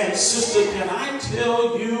brothers and sisters, can I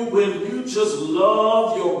tell you, when you just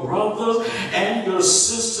love your brothers and your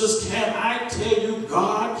sisters, can I tell you,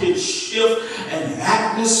 God can shift an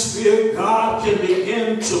atmosphere. God can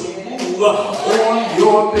begin to move on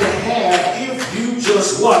your behalf if you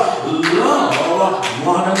just love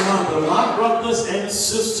one another. My brothers and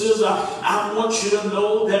sisters, I want you to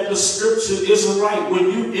know that the scripture is right. When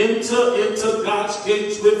you enter into God's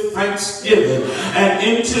gates with thanksgiving and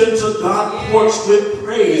enter into God's courts with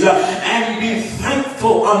praise and be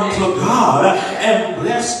thankful unto God and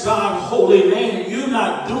bless God's holy name, you're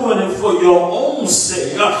not doing it for your own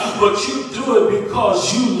sake, but you do it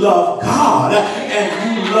because you love God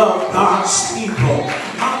and you love God's people.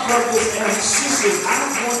 My brothers and sisters, I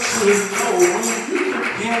want you to know, when you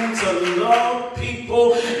begin to love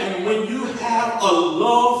people and when you have a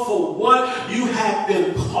love for what you have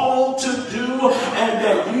been called to do and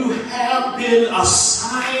that you have been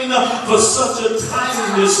assigned for such a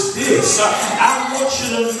time as this, I want you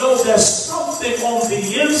to know that something on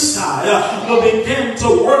the inside will begin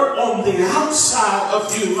to work on the outside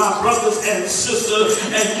of you, my brothers and sisters,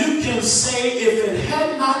 and you can say, if it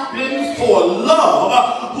had not been for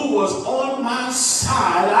love who was on my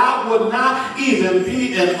side, I would not even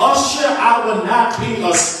be an usher, I would not be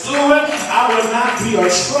a steward, I would not be a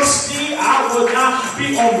trustee, I would not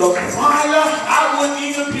be on the choir, I wouldn't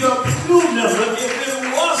even be a pew member if it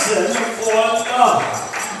wasn't for love.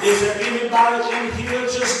 Is there anybody in here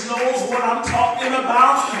just know knows what I'm talking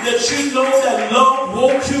about, that you know that love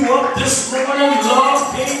woke you up this morning.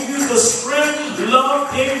 Love gave you the strength.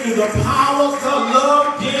 Love gave you the power.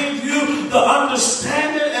 Love gave you the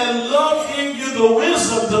understanding. And love gave you the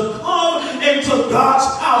wisdom to come into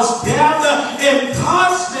God's house, gather in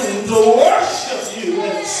God's name to worship you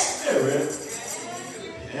in spirit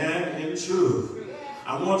and in truth.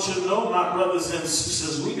 I want you to know, my brothers and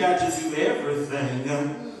sisters, we got to do everything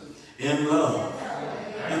in love.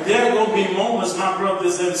 And there are going to be moments, my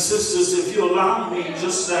brothers and sisters, if you allow me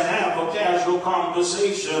just to have a casual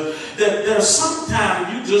conversation, that there's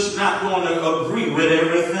sometimes you're just not going to agree with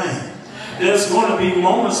everything. There's going to be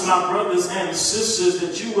moments, my brothers and sisters,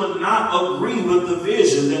 that you will not agree with the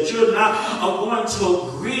vision, that you're not going to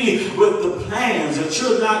agree with the plans, that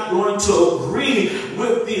you're not going to agree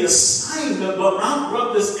with the assignment. But my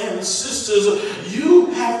brothers and sisters, you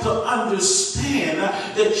have to understand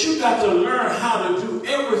that you got to learn how to do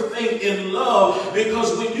everything in love,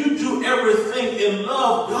 because when you do everything in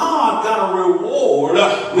love, God got a reward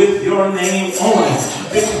with your name on it.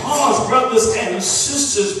 Because, brothers and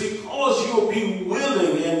sisters, because you'll be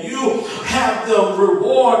willing and you have the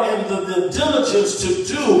reward and the diligence to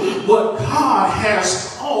do what God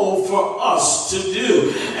has called for us to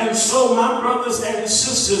do. And so, my brothers and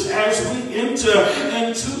sisters, as we enter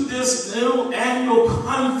into this new annual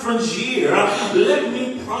conference year, let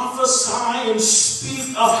me prophesy and speak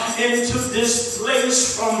into this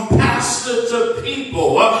place from pastor to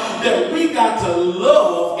people that we got to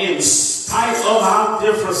love in spite of our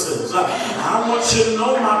differences. I want you to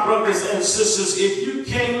know, my brothers and sisters, if you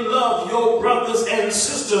can't love your brothers and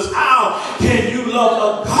sisters, how can you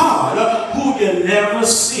love a God who you never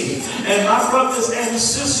see? And my brothers and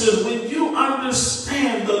sisters, when you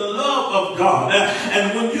understand the love of God,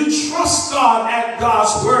 and when you trust God at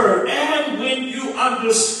God's word, and when you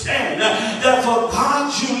understand that for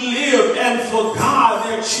God you live and for God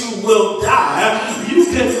that you will die, you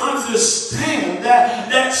can understand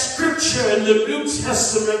that scripture in the New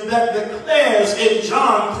Testament that declares in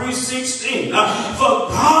John 3:16, for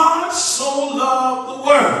God so loved the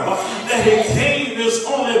world that he gave his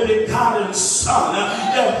only begotten Son,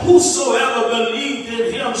 that whosoever believed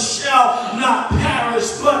in him shall not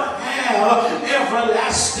perish but have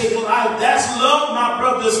everlasting life. That's love, my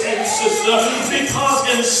brothers and sisters,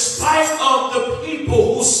 because in spite of the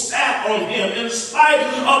people who spat on him, in spite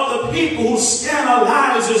of the people who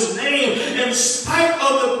scandalize his name, in spite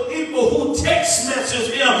of the people who text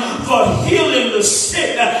message him for healing the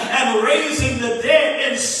sick and raising the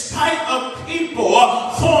dead, in spite of people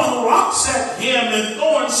throwing rocks at him and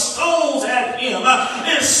throwing stones at him,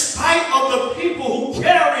 in spite of the people who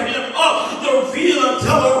carry him up the Via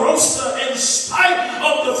Dolorosa, in spite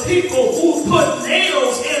of the people who put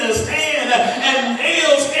nails in his hand and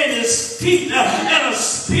nails in his feet and a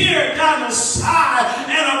spear down his side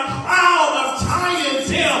and a crown of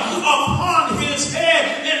diadem upon his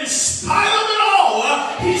head, in spite of it all,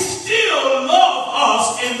 he still loved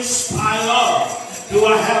us in spite of. Do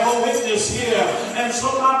I have a witness here? And so,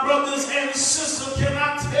 my brothers and sisters, can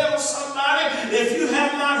I tell somebody, if you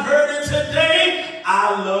have not heard it today,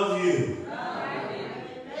 I love you.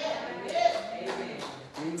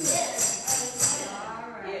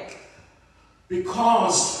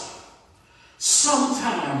 Because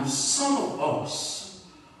sometimes some of us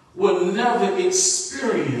will never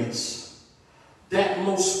experience that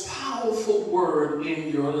most powerful word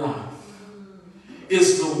in your life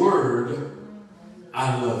is the word,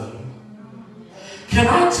 I love you. Can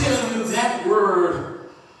I tell you that word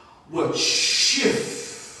would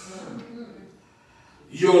shift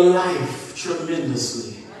your life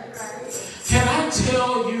tremendously? Can I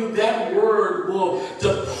tell you that word will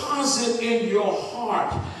deposit in your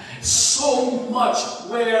heart so much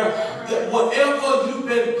where that whatever you've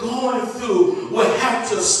been going through will have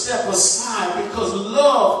to step aside, because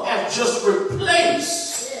love has just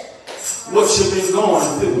replaced what you've been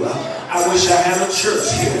going through. I wish I had a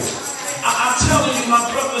church here. I'm telling you,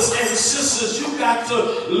 my brothers and sisters, you got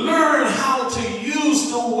to learn how to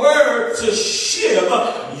use the word to shift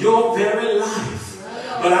your very life.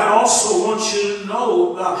 But I also want you to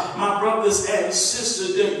know, my brothers and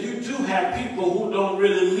sisters, that you do have people who don't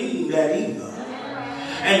really mean that either.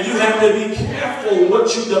 And you have to be careful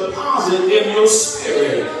what you deposit in your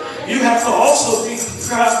spirit. You have to also be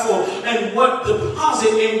careful and what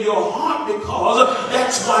deposit in your heart, because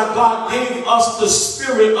that's why God gave us the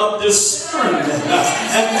spirit of discernment.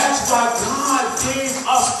 And that's why God gave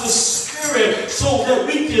us the spirit so that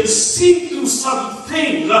we can see through some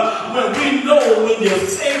things when we know when you're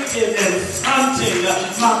faking and fronting,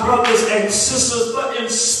 my brothers and sisters. But in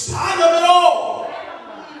spite of it all,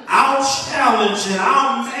 Our challenge and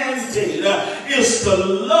our mandate is to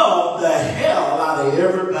love the hell out of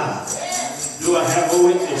everybody. Do I have a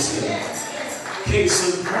witness here?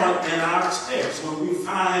 Case in point in our text, when we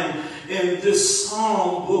find in this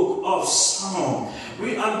Psalm book of Psalms,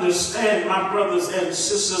 we understand, my brothers and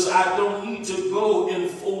sisters, I don't need to go in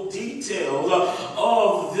full detail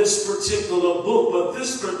of this particular book, but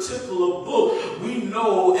this particular book we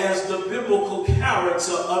know as the biblical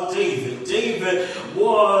character of David. David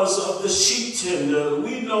was of the sheep tender.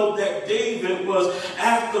 We know that David was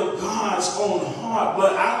after God's own heart,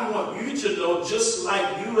 but I want you to know, just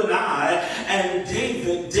like you and I and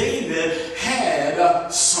David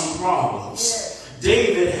had some problems.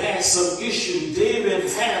 David had some issues. David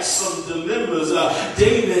had some dilemmas.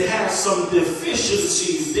 David had some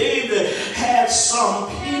deficiencies. David had some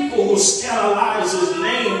people who scandalized his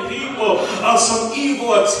name. People, some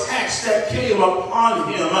evil attacks that came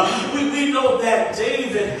upon him. We know that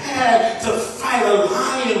David had to fight a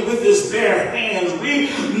lion with his bare hands.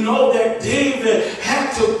 We know that David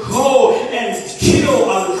had to go and kill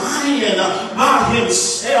a lion by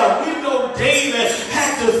himself. We know David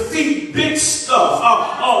had to feed big stuff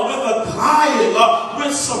with a Goliath,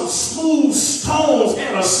 with some smooth stones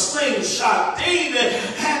and a slingshot. David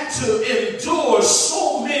had to endure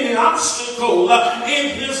so many obstacles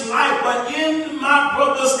in his life, but in my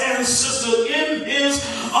brothers and sisters, in his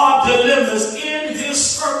dilemmas, in his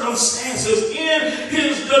circumstances, in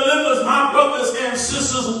his dilemmas, my brothers and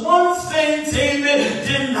sisters, one thing David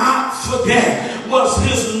did not forget was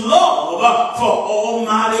his love for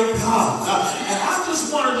Almighty God. And I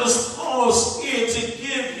just wanted to pause here to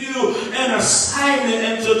give you an assignment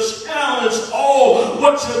and to challenge all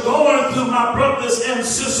what you're going through, my brothers and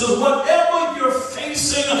sisters. Whatever you're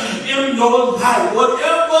facing in your life,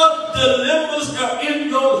 whatever dilemmas are in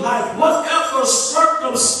your life, whatever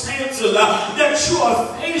circumstances that you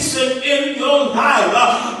are facing in your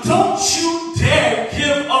life, don't you dare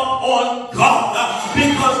give up on God,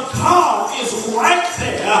 because God is right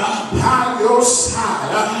there by your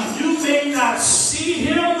side. You may not see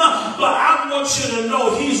him, but I want you to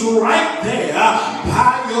know he's right there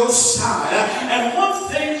by your side. And one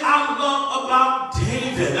thing I love about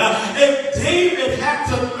David, if David had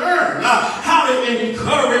to learn how to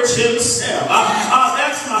encourage himself.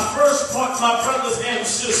 That's my first point, my brothers and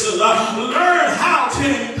sisters. Learn how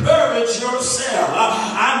to encourage yourself.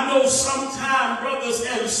 I know sometimes, brothers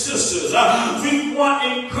and sisters, we want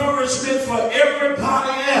encouragement for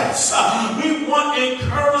everybody else. We want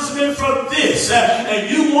encouragement for this, and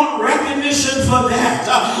you want recognition for that.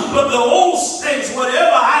 But the old saints,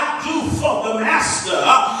 whatever I do for the master,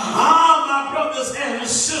 my brothers and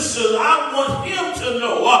sisters, I want him to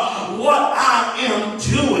know what I am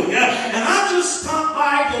doing. And I just stopped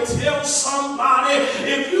by to tell somebody,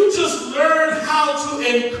 if you just learn how to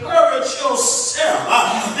encourage yourself,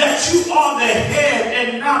 that you are the head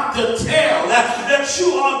and not the tail, that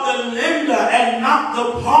you are the lender and not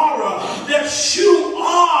the borrower, that you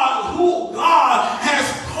are who God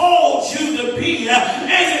has called you to be, and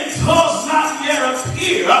it does not yet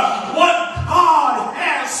appear what God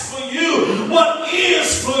has for you, what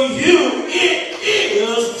is for you, it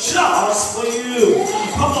is just for you.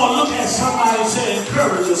 Come on, look at somebody and say,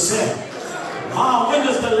 encourage yourself. When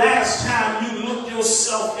is the last time you looked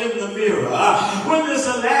yourself in the mirror? When is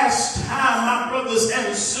the last time, my brothers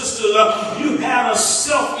and sisters, you had a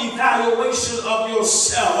self-evaluation of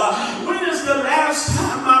yourself? When is the last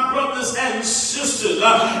time, my brothers and sisters,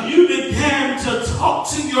 you began to talk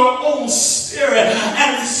to your own spirit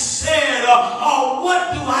and said,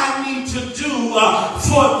 what do I need to do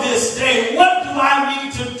for this day? What do I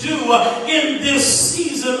need to do in this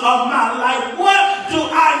season of my life? What do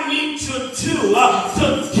I need to do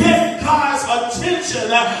to get God's attention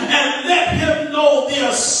and let him know the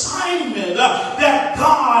assignment that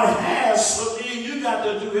God has for me? You got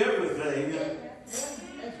to do everything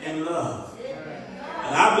in love.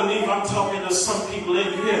 And I believe I'm talking to some people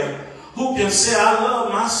in here who can say, I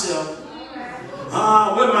love myself.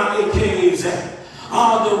 Where my AKAs at?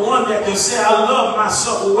 The one that can say, I love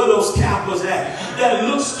myself, or where those Kappas at, that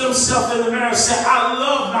looks themselves in the mirror and say, I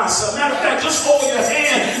love myself. Matter of fact, just hold your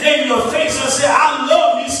hand in your face and say, I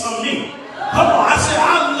love me some me. Come on, I say,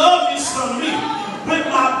 I love me some me. With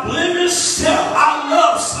my blemished self, I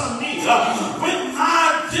love some me. With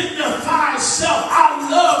my dignified self, I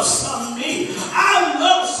love some me. I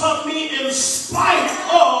love some me in spite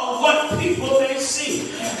of what people may see.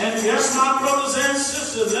 And yes, my brothers and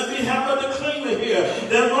sisters, let me have a disclaimer here.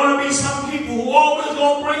 There are going to be some people who always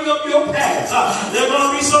going to bring up your past. There are going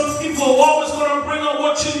to be some people who always going to bring up what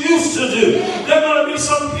what you used to do. There are going to be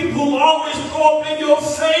some people who always go up in your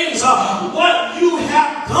face what you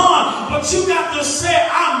have done. But you got to say,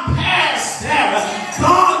 I'm past that.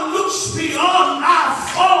 God looks beyond my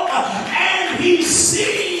fault and he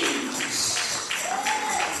sees.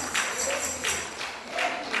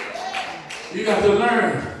 You got to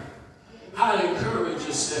learn how to encourage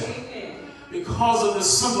yourself. Because of the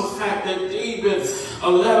simple fact that David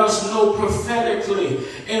let us know prophetically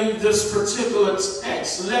in this particular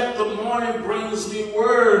text, let the morning brings me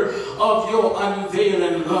word of your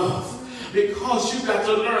unveiling love. Because you got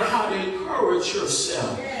to learn how to encourage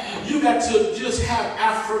yourself. You got to just have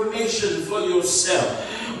affirmation for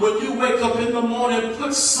yourself. When you wake up in the morning,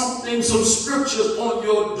 put some scriptures on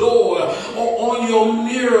your door or on your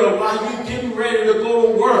mirror while you're getting ready to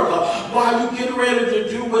go to work, while you're getting ready to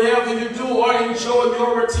do whatever you do or enjoy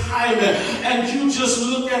your retirement. And you just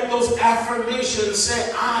look at those affirmations and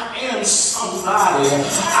say, I am somebody.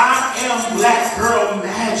 I am black girl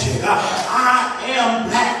magic. I am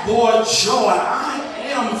black boy joy. I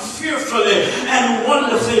am fearfully and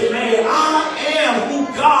wonderfully made. I am who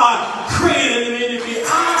God created me to be.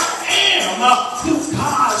 I am who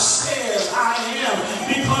God says I am.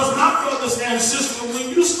 Because my brothers and sisters, when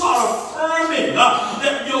you start affirming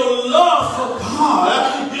that your love for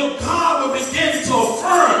God, your God will begin to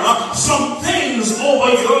affirm some things over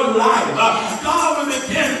your life. God will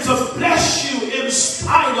begin to bless you in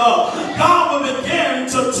spite of. God will begin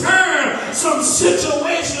to turn some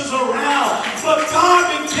situations around. But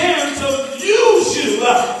God began to use you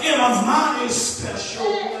in a mighty special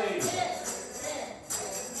way.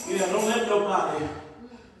 Yeah, don't let nobody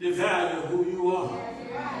devalue who you are.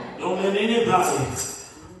 Don't let anybody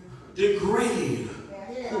degrade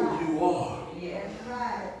who you are.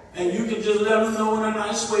 And you can just let them know in a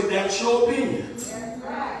nice way, that's your opinion.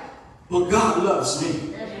 But God loves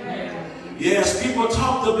me. Yes, people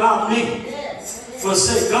talked about me, but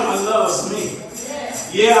say God loves me.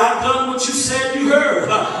 Yeah, I've done what you said you heard,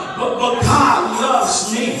 but God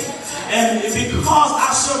loves me. And because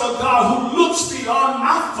I serve a God who looks beyond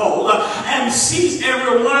my fault and sees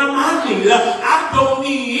every one of my needs, I don't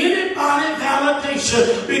need anybody's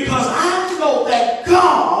validation because I know that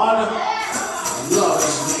God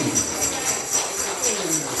loves me.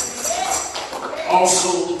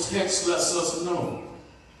 Also, the text lets us know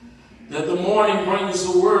that the morning brings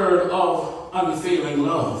the word of unfailing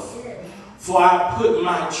love. For I put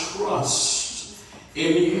my trust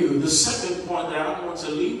in you. The second point that I want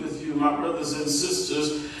to leave with you, my brothers and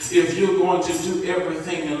sisters, if you're going to do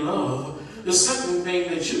everything in love, the second thing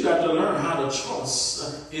that you got to learn how to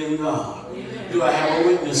trust in God. Do I have a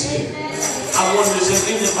witness here? I wonder, does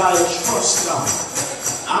anybody trust God?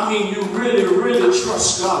 I mean, you really, really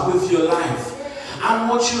trust God with your life. I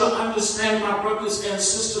want you to understand, my brothers and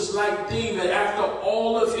sisters, like David, after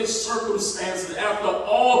all of his circumstances, after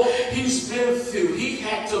all he's been through, he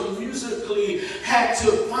had to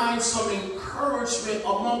find some encouragement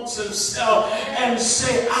amongst himself and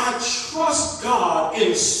say, I trust God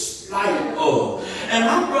in spite of. And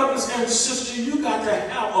my brothers and sisters, you got to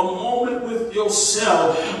have a moment with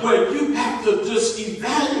yourself where you have to just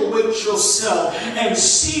evaluate yourself and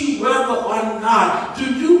see whether or not do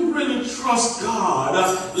you really trust God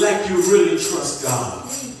like you really trust God.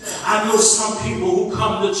 I know some people who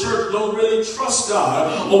come to church don't really trust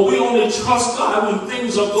God, or we only trust God when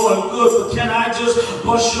things are going good. But can I just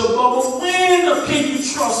bust your bubble? When can you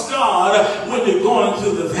trust God when you're going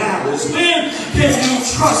through the valleys? When can you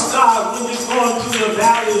trust God when you're going through the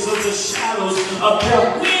valleys of the shadows of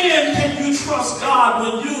death? When can you trust God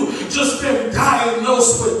when you just been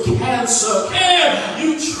diagnosed with cancer? Can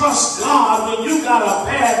you trust God when you got a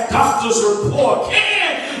bad doctor's report?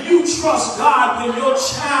 Can you trust God when your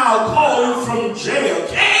child called you from jail?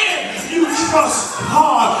 Can you trust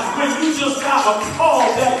God when you just got a call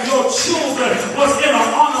that your children was in an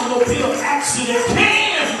automobile accident?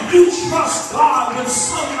 Can you trust God when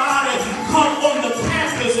somebody come on the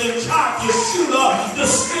campus and tried to shoot up the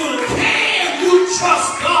student? Can you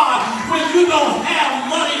trust God when you don't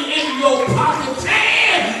have money in your pocket?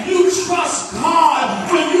 Can you trust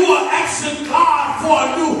God when you are asking God for a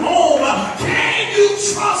new home? Can you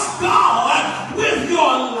trust God with your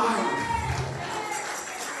life?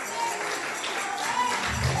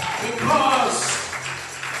 Because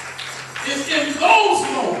it's in those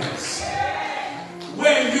moments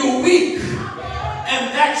where you're weak,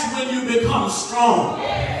 and that's when you become strong.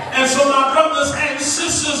 And so my brothers and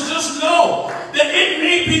sisters, just know that it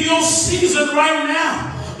may be your season right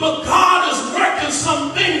now, but God is working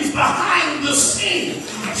some things behind the scenes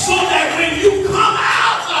so that when you come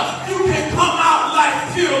out, you can come out like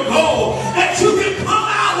pure gold. That you can come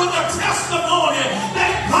out with a testimony that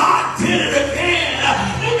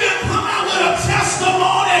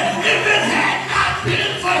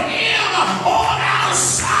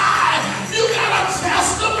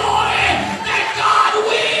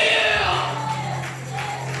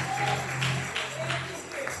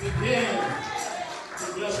Begin to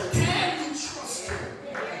bless her. Can you trust him?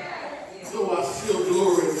 Though I feel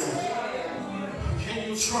glory now. Can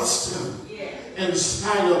you trust him in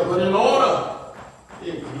spite of? But in order,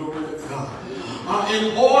 glory to God.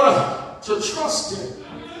 In order to trust him,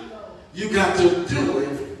 you got to do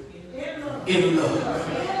it in love.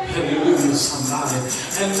 Hallelujah, somebody.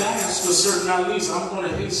 And last but certainly not least, I'm going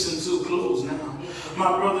to hasten to close now.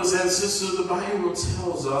 My brothers and sisters, the Bible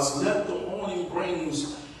tells us, let the morning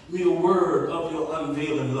brings me the word of your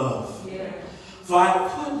unveiling love. For I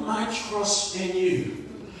put my trust in you.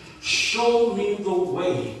 Show me the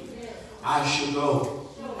way I should go.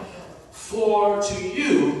 For to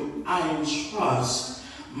you I entrust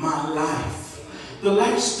my life. The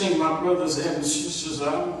last thing, my brothers and sisters,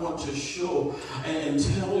 I want to show and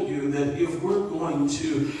tell you that if we're going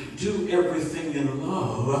to do everything in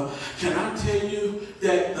love, can I tell you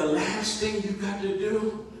that the last thing you got to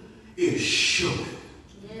do is show it.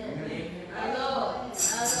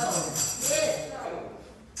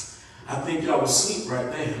 I think y'all was asleep right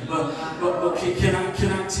there. But can I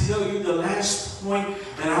tell you the last point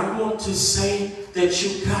that I want to say that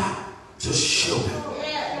you got to show it.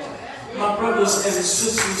 My brothers and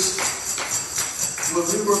sisters, when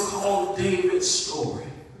we recall David's story,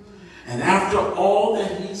 and after all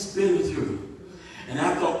that he's been through, and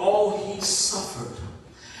after all he suffered,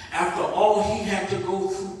 after all he had to go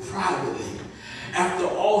through privately, after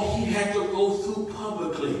all he had to go through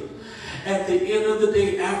publicly, at the end of the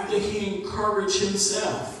day, after he encouraged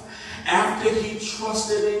himself, after he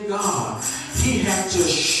trusted in God, he had to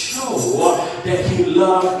show that he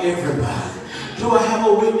loved everybody. Do I have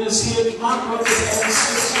a witness here, my brothers and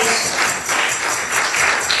sisters?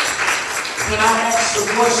 Can I ask the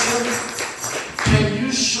question? Can you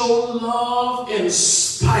show love in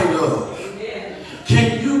spite of?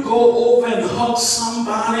 Can you go over and hug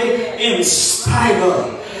somebody in spite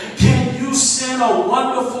of? Can you send a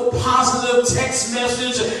wonderful positive text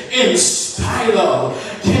message in spite of?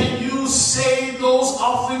 Can you say those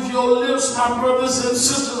off of your lips, my brothers and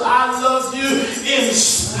sisters, I love you in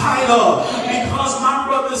spite of? Because my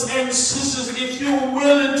brothers and sisters, if you're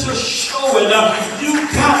willing to show it, you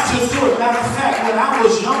got to do it. Matter of fact, when I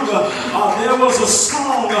was younger, there was a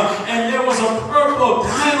song and there was a purple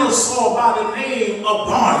dinosaur by the name of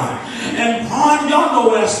Barney. And Barney, y'all know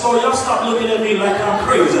that story. Y'all stop looking at me like I'm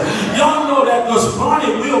crazy. Y'all know that because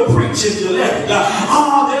Barney will preach if you let it.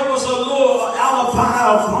 There was a little alibi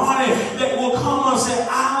of Barney that will come and say,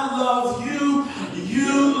 I love you,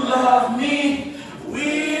 you love me,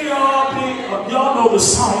 we are big. Y'all know the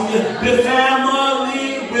song, the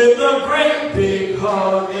family with a great big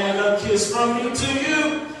hug and a kiss from me to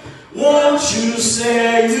you. Won't you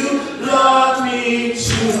say you love me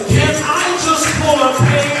too? Can I just pull a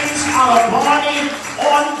page out of Barney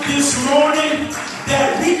on this morning? That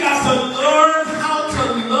we got to learn how to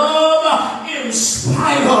love in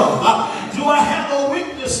spite of. Do I have a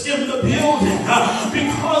witness in the building?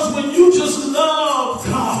 Because when you just love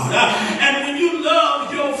God and when you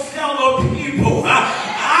love your fellow people,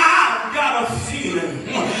 I've got a feeling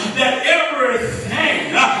that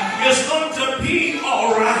everything is going to be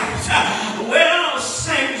all right. Well,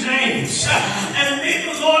 St. James, and may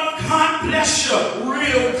the Lord God bless you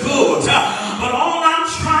real good. But all I'm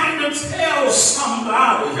trying to tell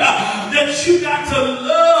somebody that you got to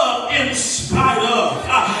love in spite of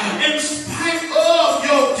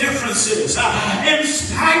your differences, in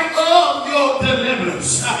spite of your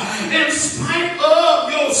deliverance, in spite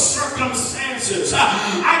of your circumstances.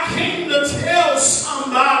 I came to tell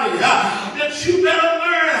somebody that you better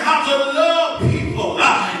learn how to love people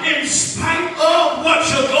in spite of what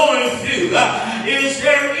you're going through. Is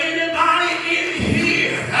there anybody in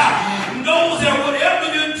here knows that whatever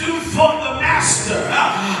you do for the master,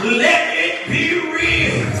 let it be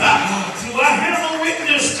real? Do I have a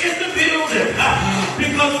witness in the building?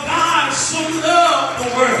 Because God so loved the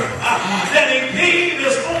world that he gave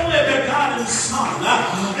his only begotten Son,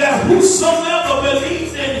 that whosoever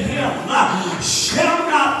believed in him shall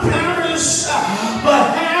not perish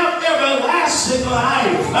but have everlasting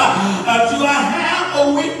life. Do I have a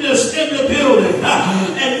witness in the building?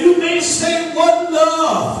 And you may say, what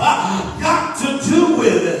love got to do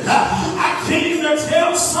with it? I came to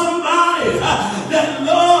tell somebody that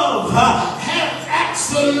love has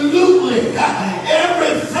absolutely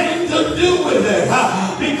everything to do with it,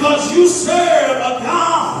 because you serve a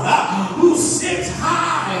God who sits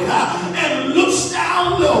high and looks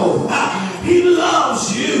down low. He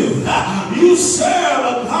loves you. You serve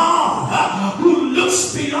a God who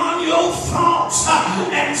looks beyond your thoughts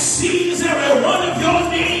and sees every one of your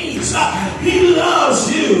needs. He loves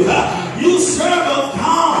you. You serve a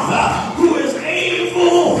God who is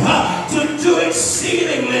able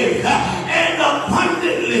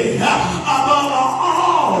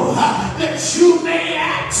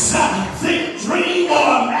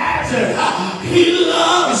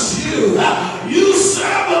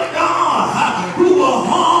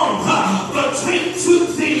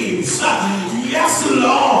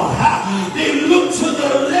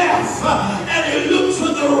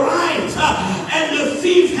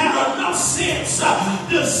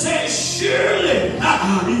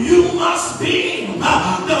you must be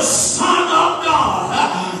the Son of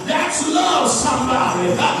God. That's love,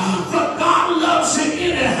 somebody. But God loves you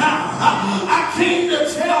anyhow. I came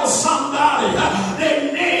to tell somebody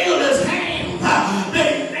they nailed his hands,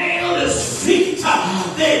 they nailed his feet,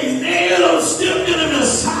 they nailed him still in his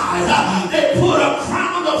side. They put a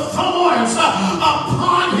crown of thorns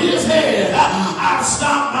upon his head. I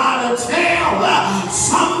stopped by to tell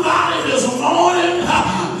somebody this morning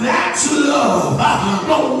that's love.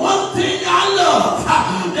 But one thing I love,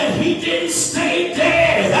 that he didn't stay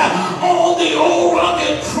dead on the old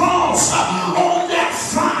rugged cross on that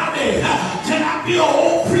Friday. Can I be an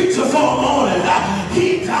old preacher for a moment?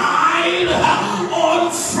 He died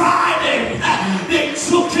on Friday. They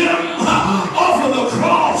took him off of the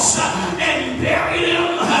cross and buried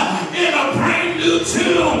him in a brand new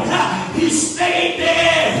tomb. He stayed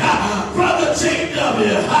there, Brother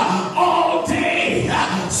J.W., all day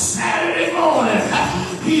Saturday morning.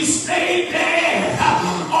 He stayed there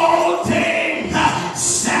all day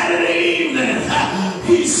Saturday evening.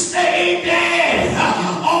 He stayed there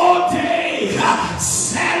all day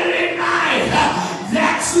Saturday night.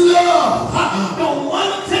 That's love. The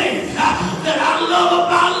one thing that I love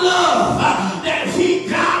about love, that he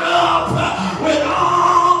got up with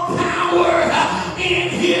all power in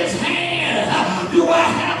his hand. Do I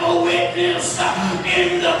have a witness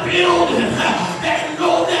in the building that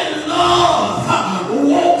know that love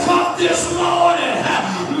woke up this morning?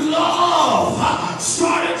 Love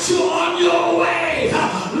started you on your way.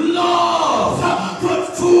 Love put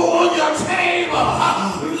food on your table.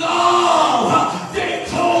 Love they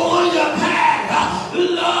clothes on your back.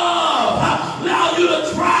 Love allow you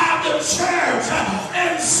to drive to church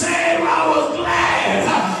and say, I was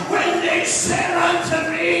glad when they said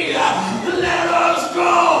unto me, let us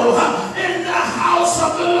go in the house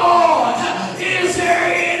of the Lord. Is there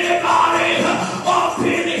anybody up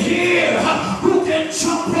in here who can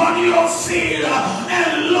jump on your feet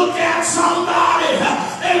and look at somebody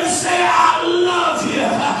and say, I love you,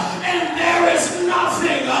 and there is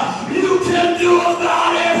nothing you can do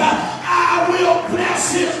about it? I will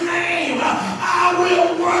bless his name. I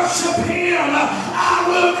will worship him. I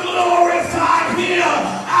will glorify him.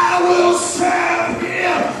 I will serve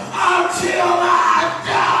him until I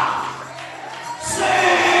die.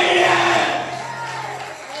 Say yes.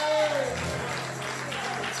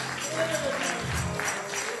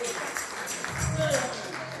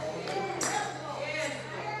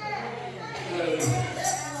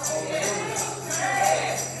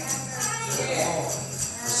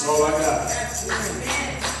 That's all I got.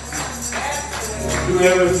 Do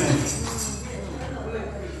everything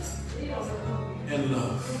in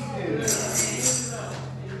love.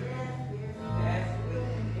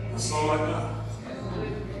 That's all I got.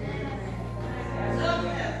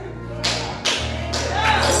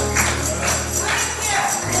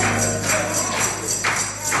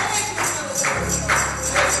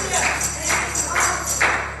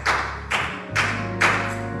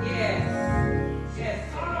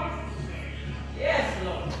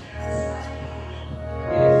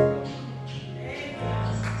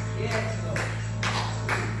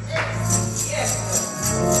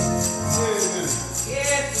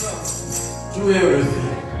 Do everything.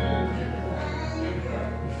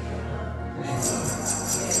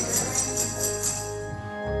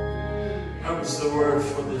 That was the word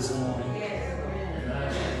for this morning.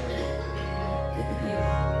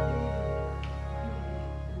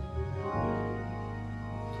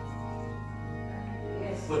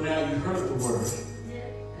 But now you heard the word.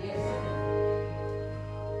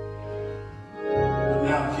 But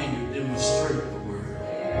now can you demonstrate the word?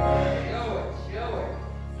 Show it.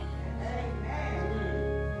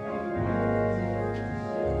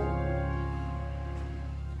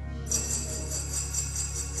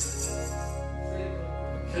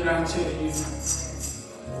 Can I tell you?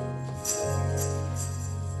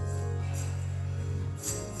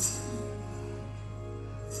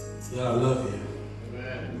 That I love you.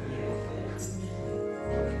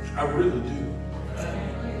 I really do.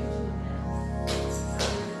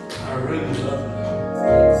 I really love you.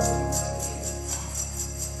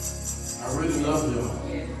 I really love you.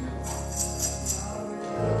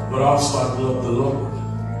 But also I love the Lord.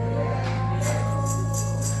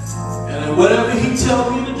 And whatever he tells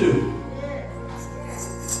me to do,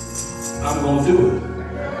 I'm going to do it.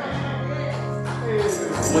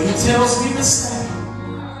 When he tells me to stay,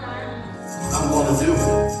 I'm going to do it.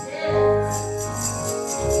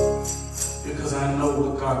 Because I know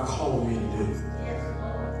what God called me to do.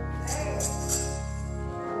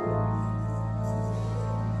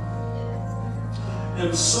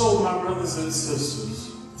 And so, my brothers and sisters,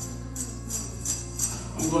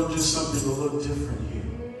 I'm going to do something a little different here.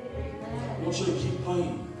 I want you to keep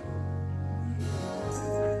playing.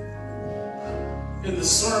 In the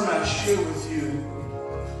sermon, I share with you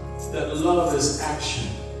that love is action.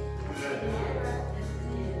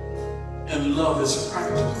 And love is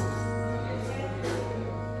practical.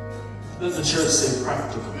 Let the church say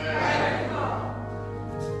practical.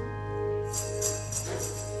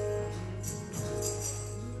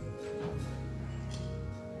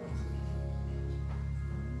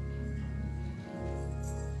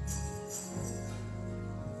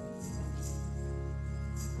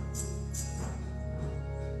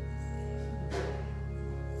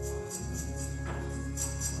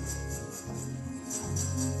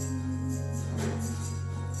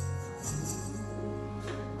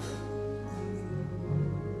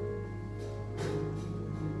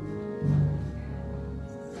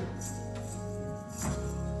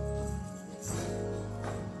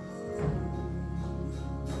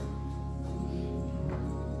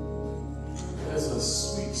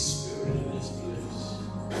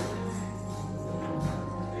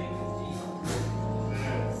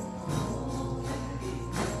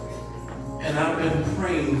 And I've been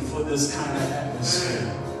praying for this kind of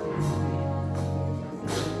atmosphere.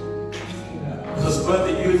 Because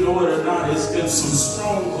whether you know it or not, it's been some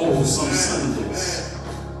strongholds some Sundays.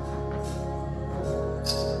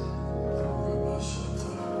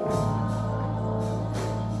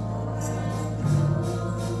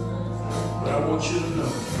 But I want you to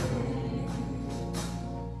know,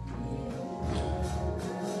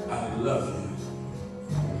 I love you.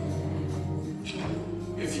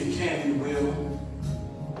 If you can, you will.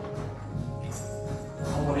 I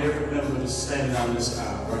want every member to stand down this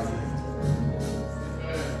aisle right here.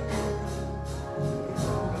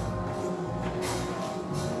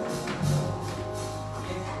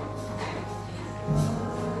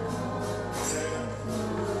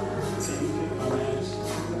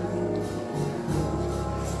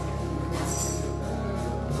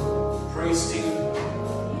 Praise team,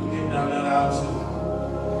 you get down that aisle too.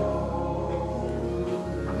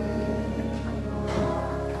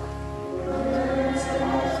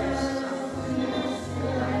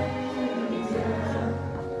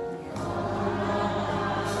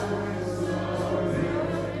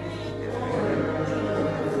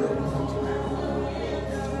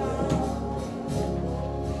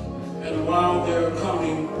 And while they're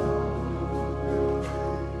coming,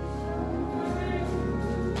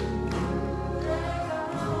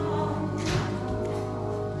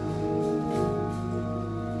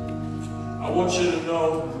 I want you to know,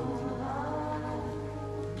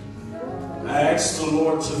 I asked the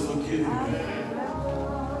Lord to forgive me.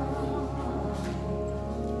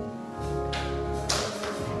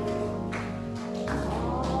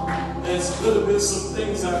 There's could have been some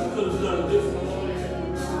things I could have done differently.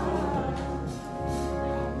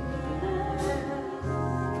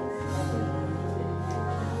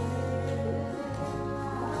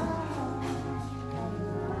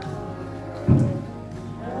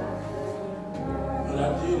 But I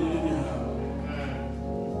did it anyhow.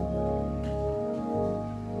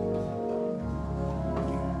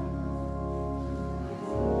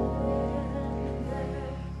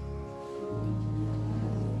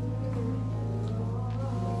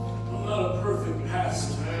 I'm not a perfect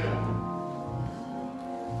pastor.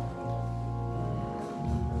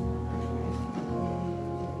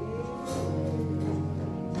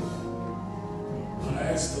 But I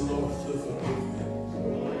asked the Lord to forgive me.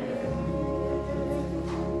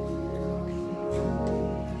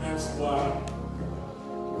 That's why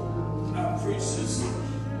I preach this.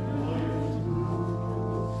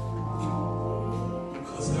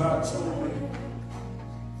 Because God told me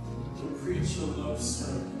to preach a love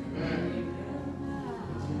sermon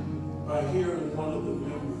by hearing one of the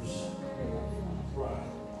members cry.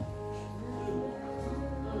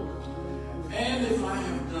 And if I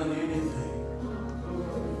have done anything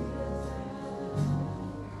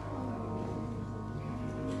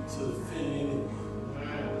to offend anyone,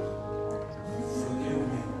 forgive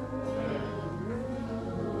me.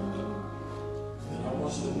 And I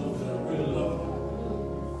want you to know that I really love you.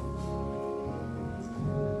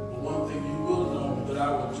 But one thing you will know, that I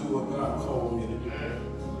will do what God called me to do.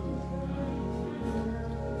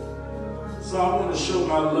 So I want to show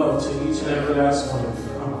my love to each and every last one of you.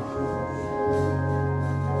 Come on.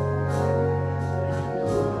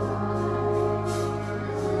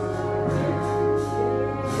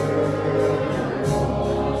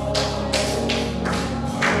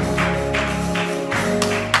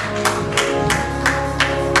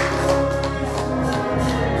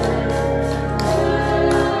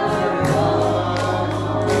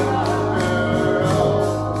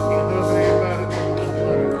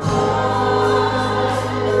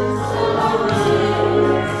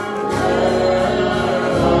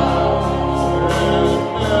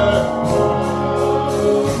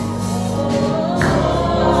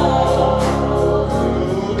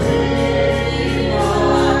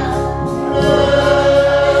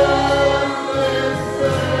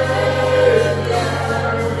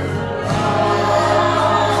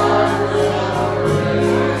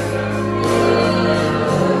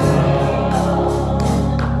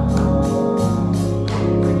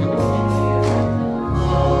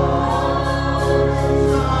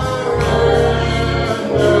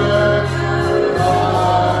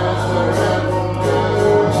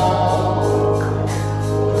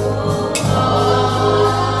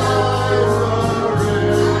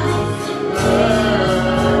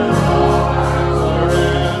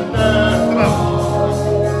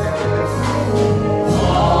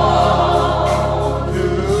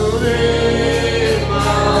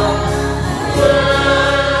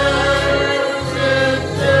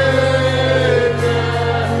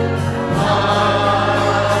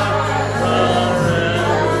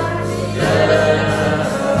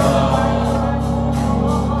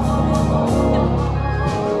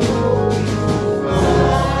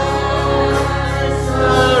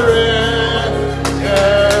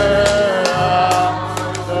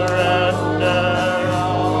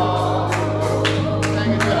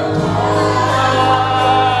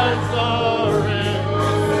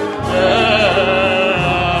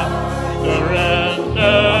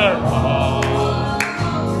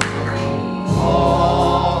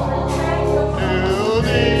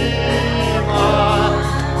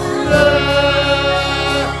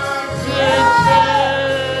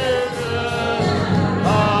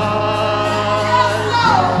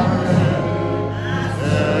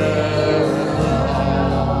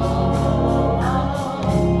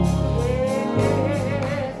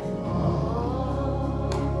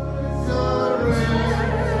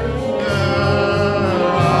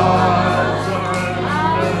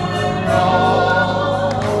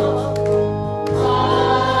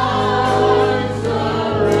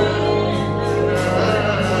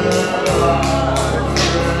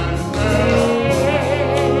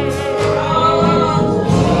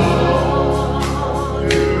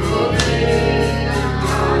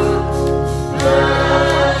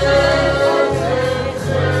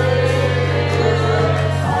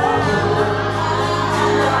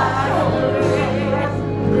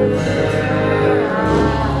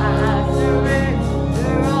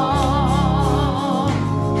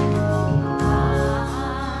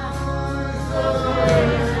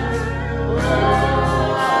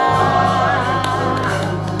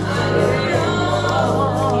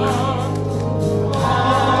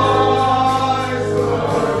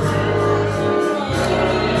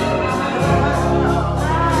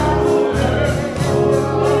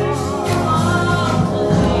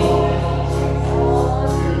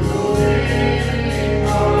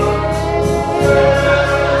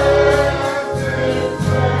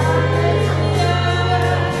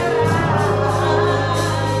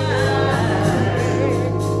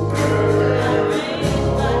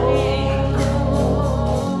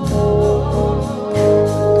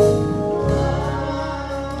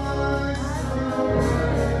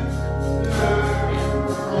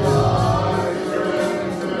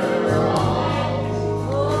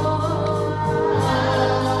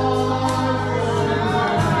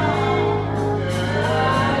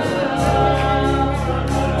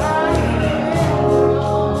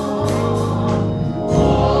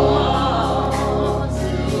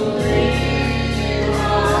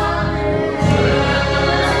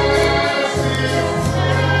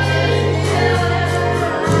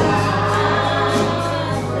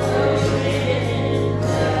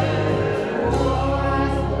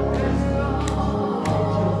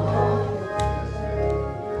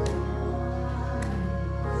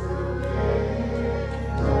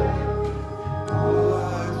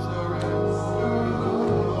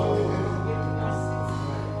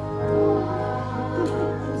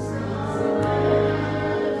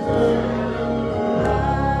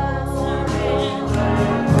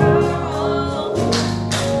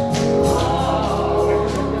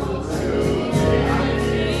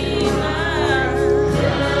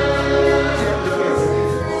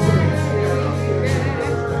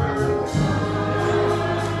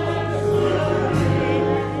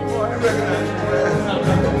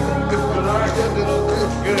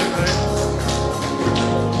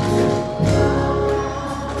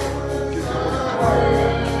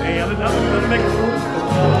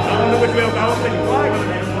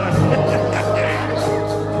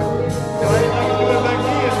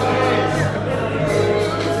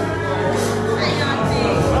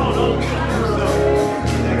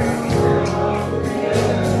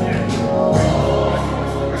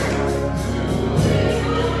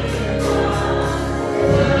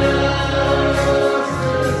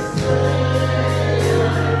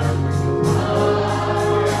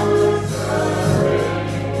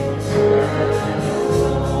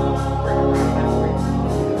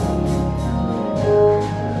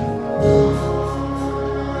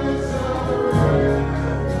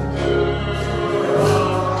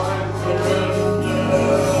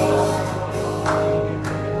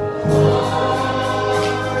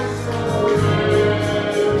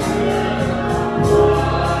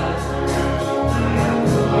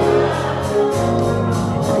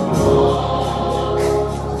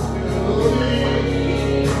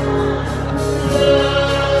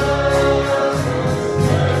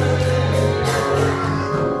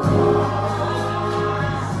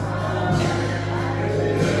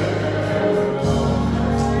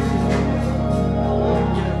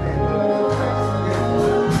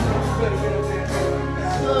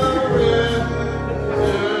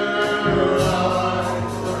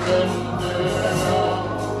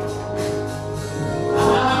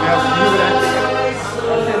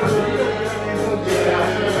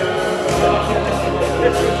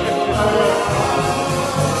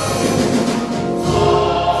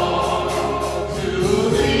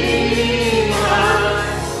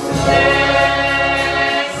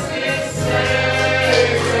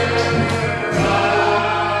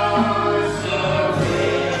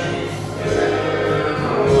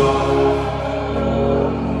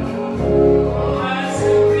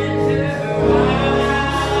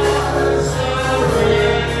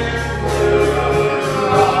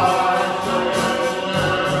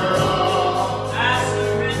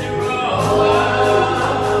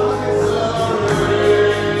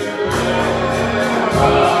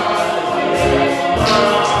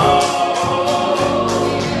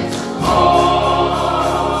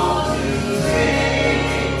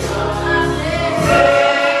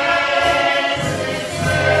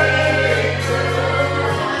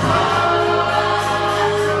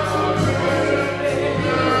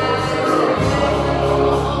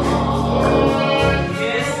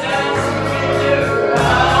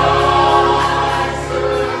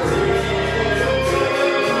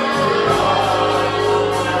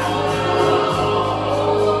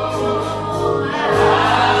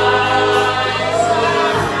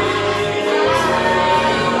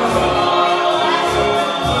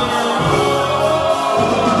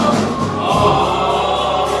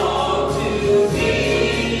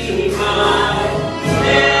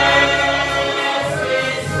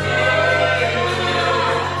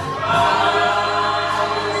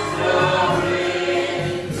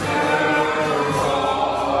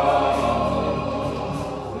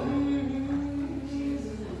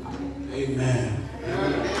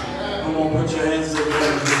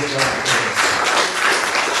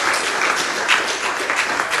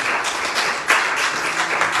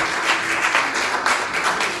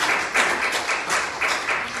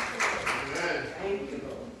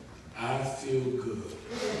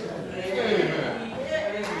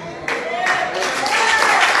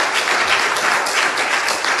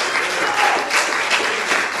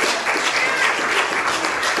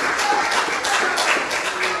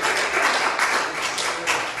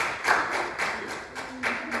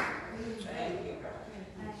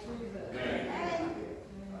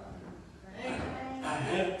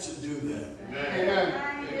 to do that.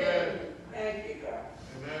 Amen. Thank you, God.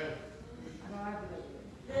 Amen.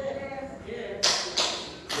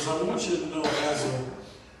 Because I want you to know, as a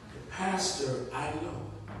pastor, I know.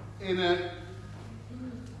 Amen.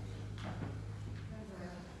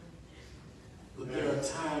 But there are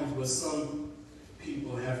times where some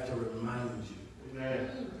people have to remind you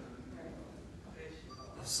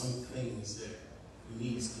of some things that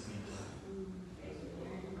needs to be done.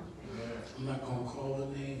 I'm not going to call the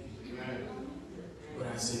name, but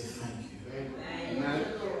I say thank you. Amen.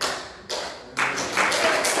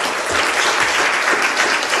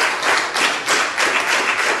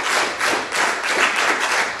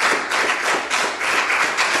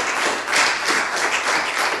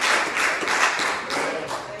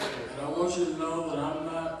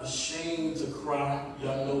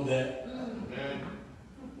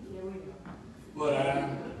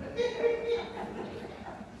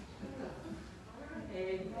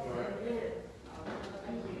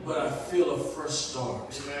 But I feel a fresh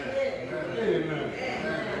start. Amen.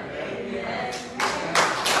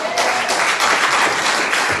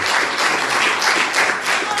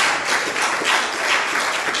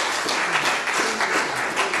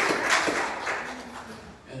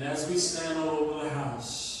 And as we stand all over the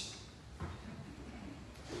house,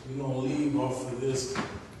 we're going to leave off of this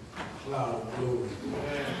cloud of glory.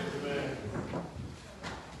 Amen.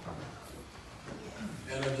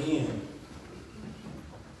 And again,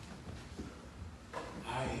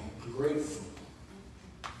 I am grateful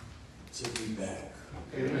to be back.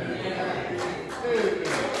 Amen.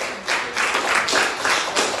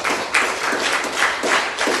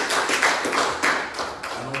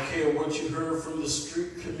 I don't care what you heard from the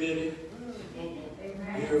street committee.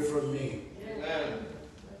 Hear from me.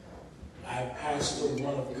 I pastor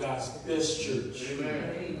one of God's best church in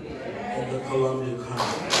the Columbia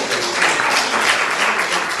County.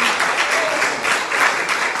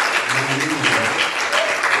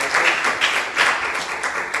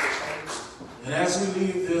 And as we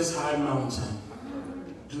leave this high mountain,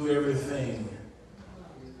 do everything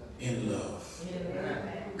in love.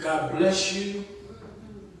 God bless you.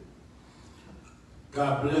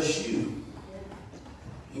 God bless you.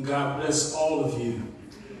 And God bless all of you.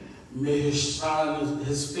 May his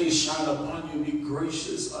face shine upon you, be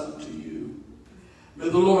gracious unto you. May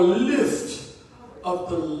the Lord lift up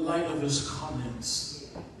the light of his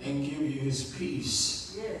countenance and give you his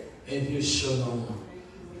peace and his shalom.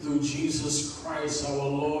 Through Jesus Christ our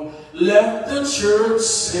Lord. Let the church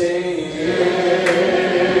say,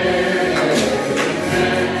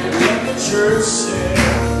 let the church say,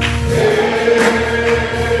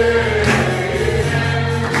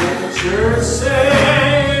 let the church say,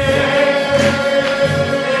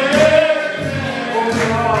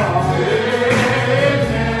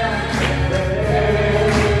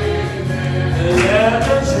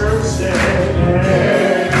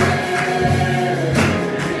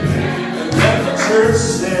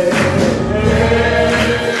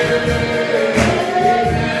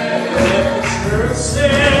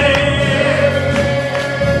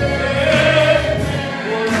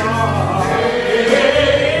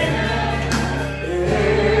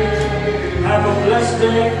 have a blessed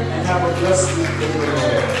day and have a blessed week in the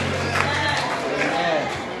Lord.